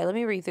do. Okay, let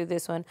me read through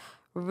this one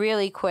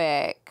really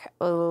quick.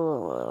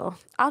 I'll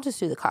just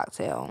do the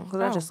cocktail because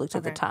I just looked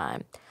at the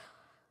time.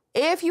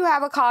 If you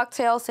have a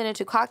cocktail, send it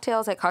to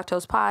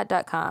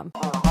cocktales@cocktalespod.com.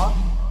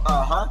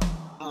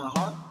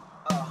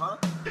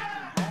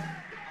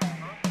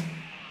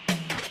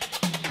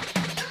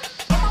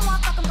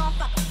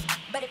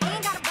 But if you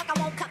ain't got a buck, I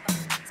won't cuff 'em.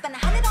 Spend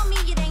 100 on me,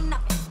 it ain't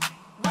nothing.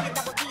 Run a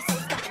double D, so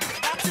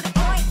stuffing. Back to the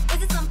point.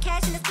 Is it some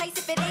cash in this place?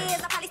 If it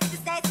is, I'll probably stick the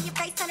stats in your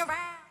face, turn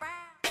around.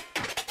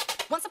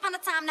 Once upon a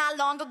time, not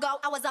long ago,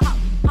 I was a hoe.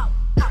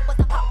 Was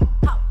a hoe.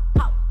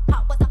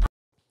 Was a hoe.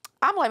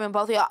 I'm blaming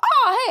both of y'all.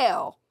 Oh,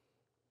 hell.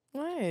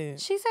 What?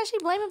 She said she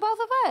blaming both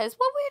of us.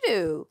 What we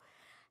do?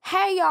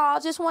 Hey, y'all.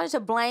 Just wanted to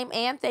blame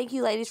and thank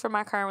you ladies for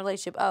my current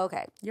relationship. Oh,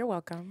 okay. You're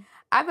welcome.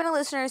 I've been a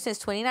listener since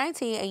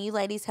 2019, and you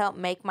ladies helped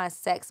make my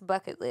sex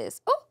bucket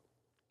list. Oh,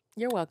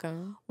 You're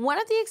welcome. one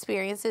of the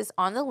experiences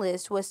on the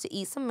list was to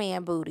eat some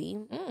man booty.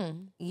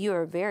 You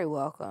are very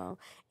welcome.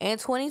 In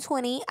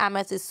 2020, I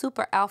met this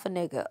super alpha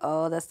nigga.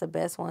 Oh, that's the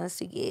best ones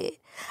to get.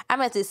 I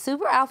met this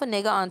super alpha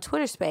nigga on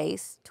Twitter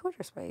Space,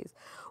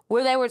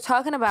 where they were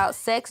talking about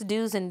sex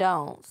do's and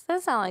don'ts.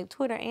 That sounds like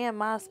Twitter and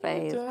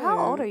MySpace. How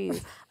old are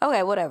you?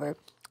 Okay, whatever.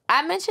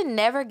 I mentioned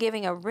never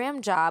giving a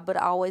rim job, but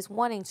always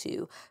wanting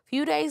to. A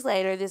few days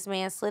later, this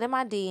man slid in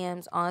my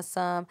DMs on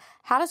some,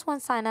 how does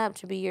one sign up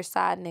to be your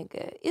side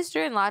nigga? It's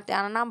during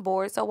lockdown and I'm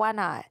bored, so why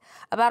not?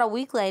 About a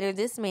week later,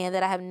 this man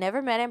that I have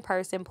never met in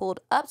person pulled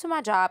up to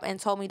my job and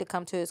told me to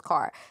come to his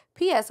car.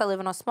 P.S. I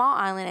live on a small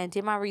island and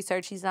did my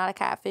research. He's not a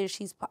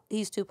catfish.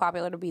 He's too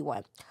popular to be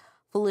one.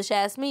 Foolish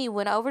ass me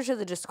went over to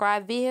the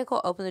described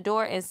vehicle, opened the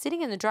door, and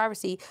sitting in the driver's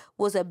seat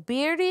was a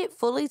bearded,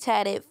 fully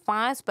tatted,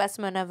 fine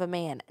specimen of a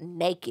man,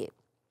 naked.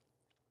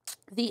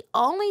 The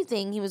only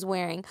thing he was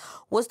wearing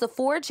was the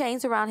 4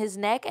 chains around his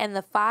neck and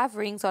the 5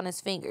 rings on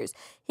his fingers.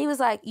 He was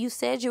like, you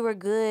said you were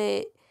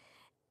good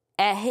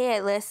at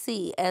head, let's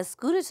see, and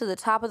scooted to the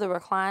top of the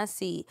reclined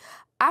seat.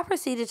 I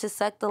proceeded to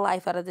suck the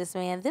life out of this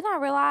man. Then I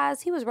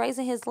realized he was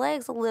raising his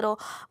legs a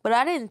little, but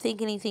I didn't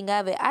think anything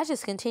of it. I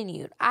just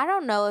continued. I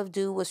don't know if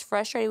dude was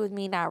frustrated with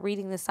me not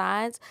reading the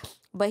signs,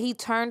 but he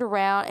turned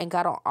around and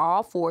got on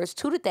all fours,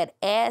 tooted that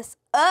ass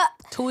up,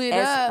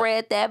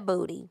 spread that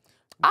booty.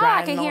 All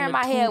I could hear in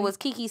my head was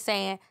Kiki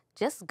saying,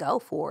 just go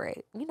for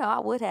it. You know, I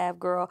would have,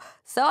 girl.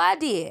 So I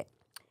did.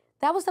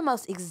 That was the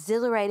most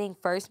exhilarating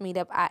first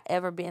meetup I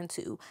ever been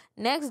to.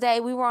 Next day,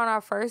 we were on our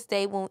first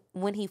date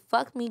when he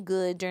fucked me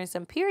good during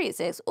some period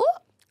sex. Ooh!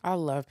 I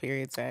love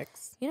period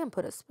sex. You didn't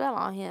put a spell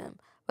on him.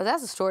 But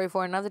that's a story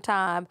for another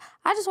time.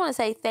 I just want to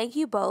say thank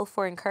you both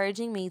for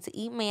encouraging me to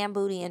eat man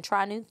booty and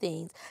try new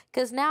things.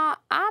 Because now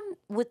I'm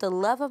with the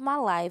love of my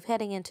life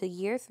heading into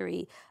year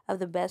 3 of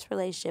the best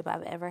relationship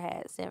I've ever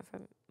had sent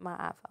from my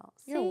iPhone.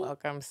 See? You're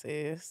welcome,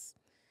 sis.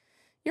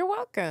 You're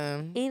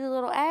welcome. Eat a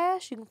little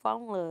ass, you can fall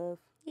in love.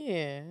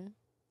 Yeah.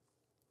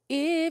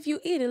 If you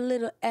eat a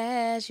little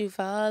ass, you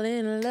fall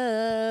in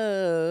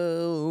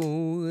love.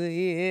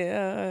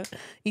 Yeah.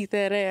 Eat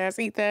that ass,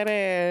 eat that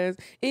ass.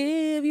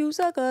 If you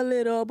suck a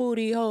little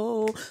booty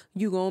hole,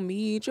 you gon'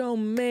 meet your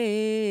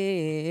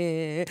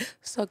man.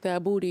 Suck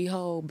that booty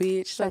hole,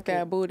 bitch. Suck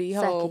that booty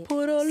hole.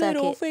 Put a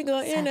little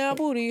finger in that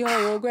booty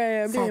hole.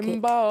 Grab them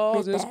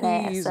balls and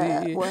squeeze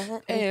it.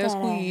 And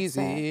squeeze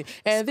it.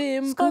 And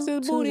then bust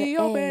his booty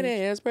open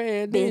and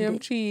spread them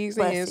cheeks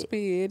and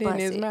spit in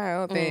his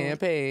mouth and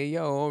pay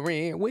your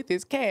rent with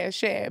his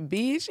cash app,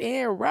 bitch,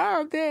 and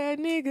rob that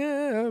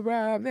nigga.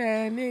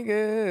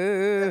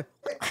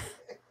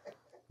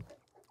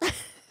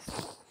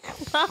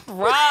 I'm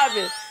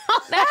robbing.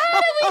 Now,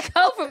 how did we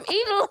go from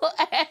eating a little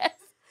ass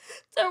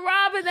to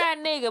robbing that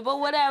nigga? But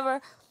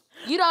whatever.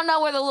 You don't know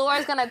where the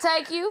Lord's going to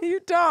take you. You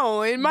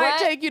don't. It might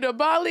take you to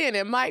Bali and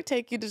it might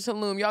take you to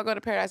Tulum. Y'all go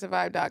to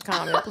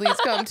ParadiseVibe.com and please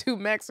come to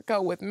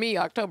Mexico with me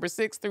October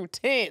 6th through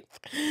 10th.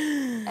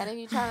 And if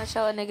you're trying to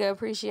show a nigga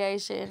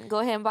appreciation, go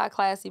ahead and buy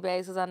Klassy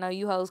Baste because I know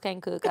you hoes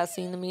can't cook. I've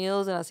seen the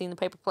meals and I've seen the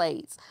paper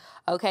plates.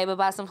 Okay, but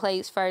buy some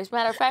plates first.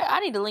 Matter of fact,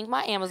 I need to link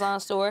my Amazon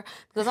store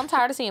because I'm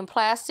tired of seeing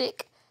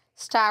plastic,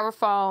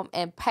 styrofoam,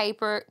 and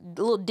paper,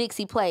 little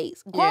Dixie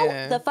plates. Grow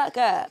the fuck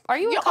up. Are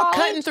you in college?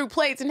 Cutting through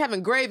plates and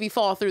having gravy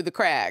fall through the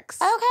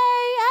cracks. Okay, how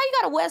you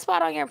got a wet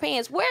spot on your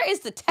pants? Where is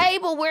the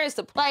table? Where is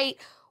the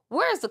plate?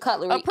 Where's the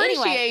cutlery?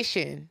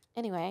 Appreciation.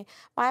 Anyway,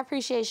 my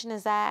appreciation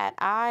is that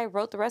I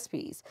wrote the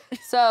recipes.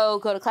 So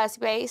go to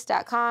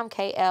KlassyBaste.com,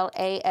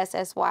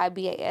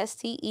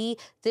 KLASSYBASTE,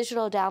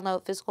 digital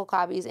download physical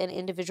copies and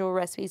individual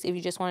recipes if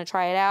you just want to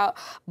try it out.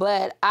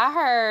 But I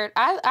heard,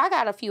 I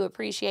got a few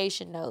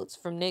appreciation notes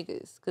from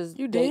niggas.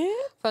 You did?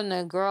 From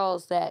the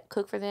girls that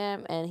cook for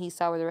them, and he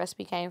saw where the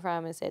recipe came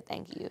from and said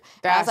thank you.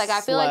 That's I was like, I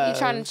feel like you're love.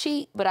 trying to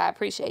cheat, but I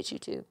appreciate you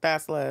too.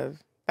 That's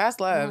love.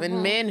 That's love.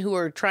 And men who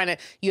are trying to,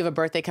 you have a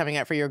birthday coming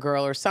up for your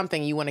girl or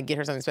something, you want to get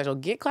her something special,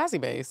 get Klassy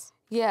Baste.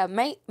 Yeah,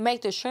 make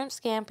the shrimp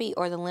scampi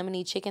or the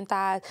lemony chicken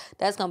thighs.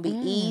 That's going to be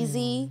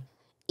easy.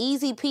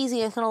 Easy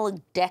peasy. It's going to look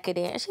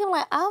decadent. She's going to be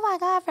like, oh my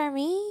God, for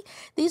me?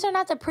 These are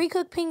not the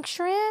pre-cooked pink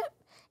shrimp?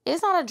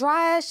 It's not a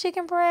dry-ass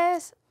chicken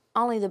breast?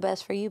 Only the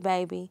best for you,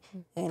 baby.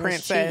 And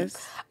Princess. It's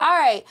cheap. All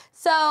right,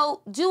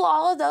 so do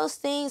all of those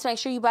things. Make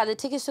sure you buy the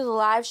tickets to the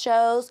live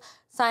shows.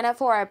 Sign up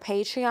for our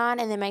Patreon,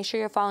 and then make sure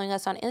you're following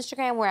us on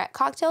Instagram. We're at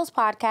Cocktales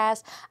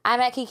Podcast. I'm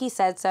at Kiki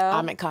Said So.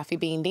 I'm at Coffee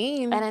Bean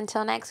Dean. And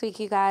until next week,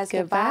 you guys,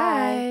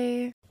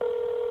 goodbye.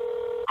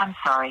 I'm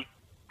sorry,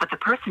 but the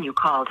person you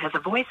called has a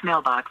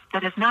voicemail box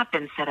that has not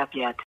been set up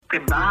yet.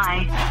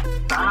 Goodbye.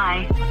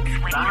 Bye.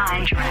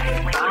 Bye.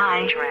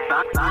 Bye.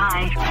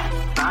 Bye.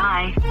 Bye.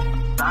 Bye.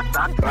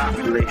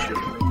 Population.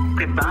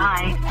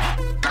 Goodbye.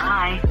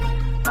 Bye.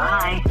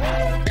 Bye.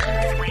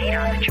 Wait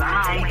on the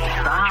drive.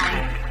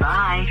 Bye.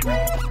 Bye.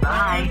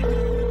 Bye.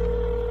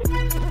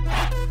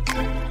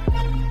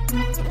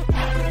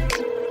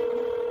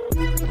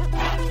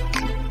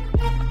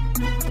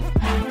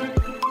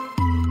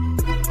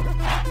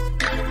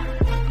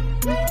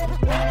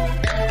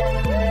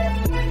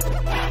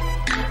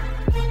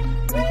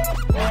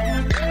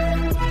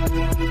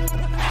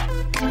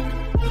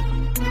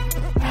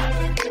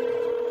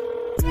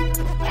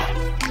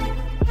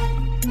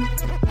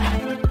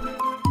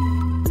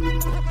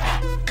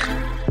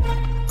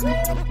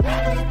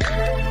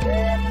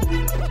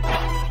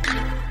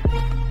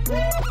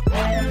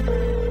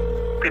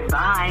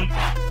 Goodbye.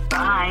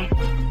 Bye.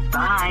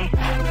 Bye.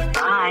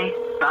 Bye.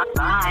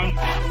 Bye.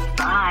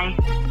 Bye.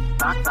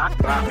 Bye.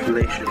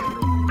 Population.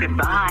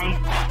 Goodbye.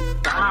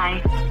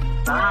 Bye.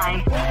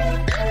 Bye.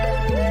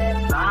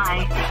 Bye.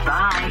 Bye.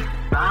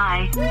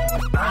 Bye.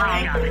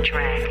 Bye. Wait on the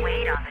track.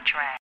 Wait on the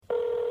track.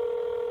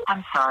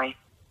 I'm sorry,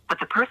 but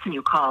the person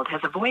you called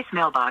has a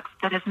voicemail box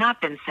that has not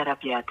been set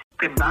up yet.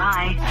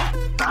 Goodbye.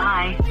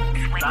 Bye.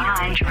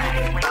 Bye.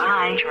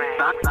 Bye.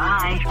 Bye.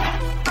 Bye.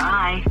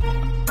 Bye.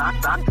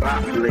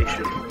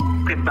 Population.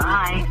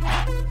 Goodbye.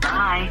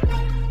 Bye.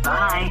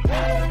 Bye.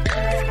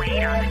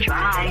 Wait on the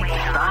drive.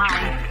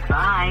 Bye.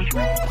 Bye.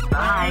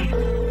 Bye.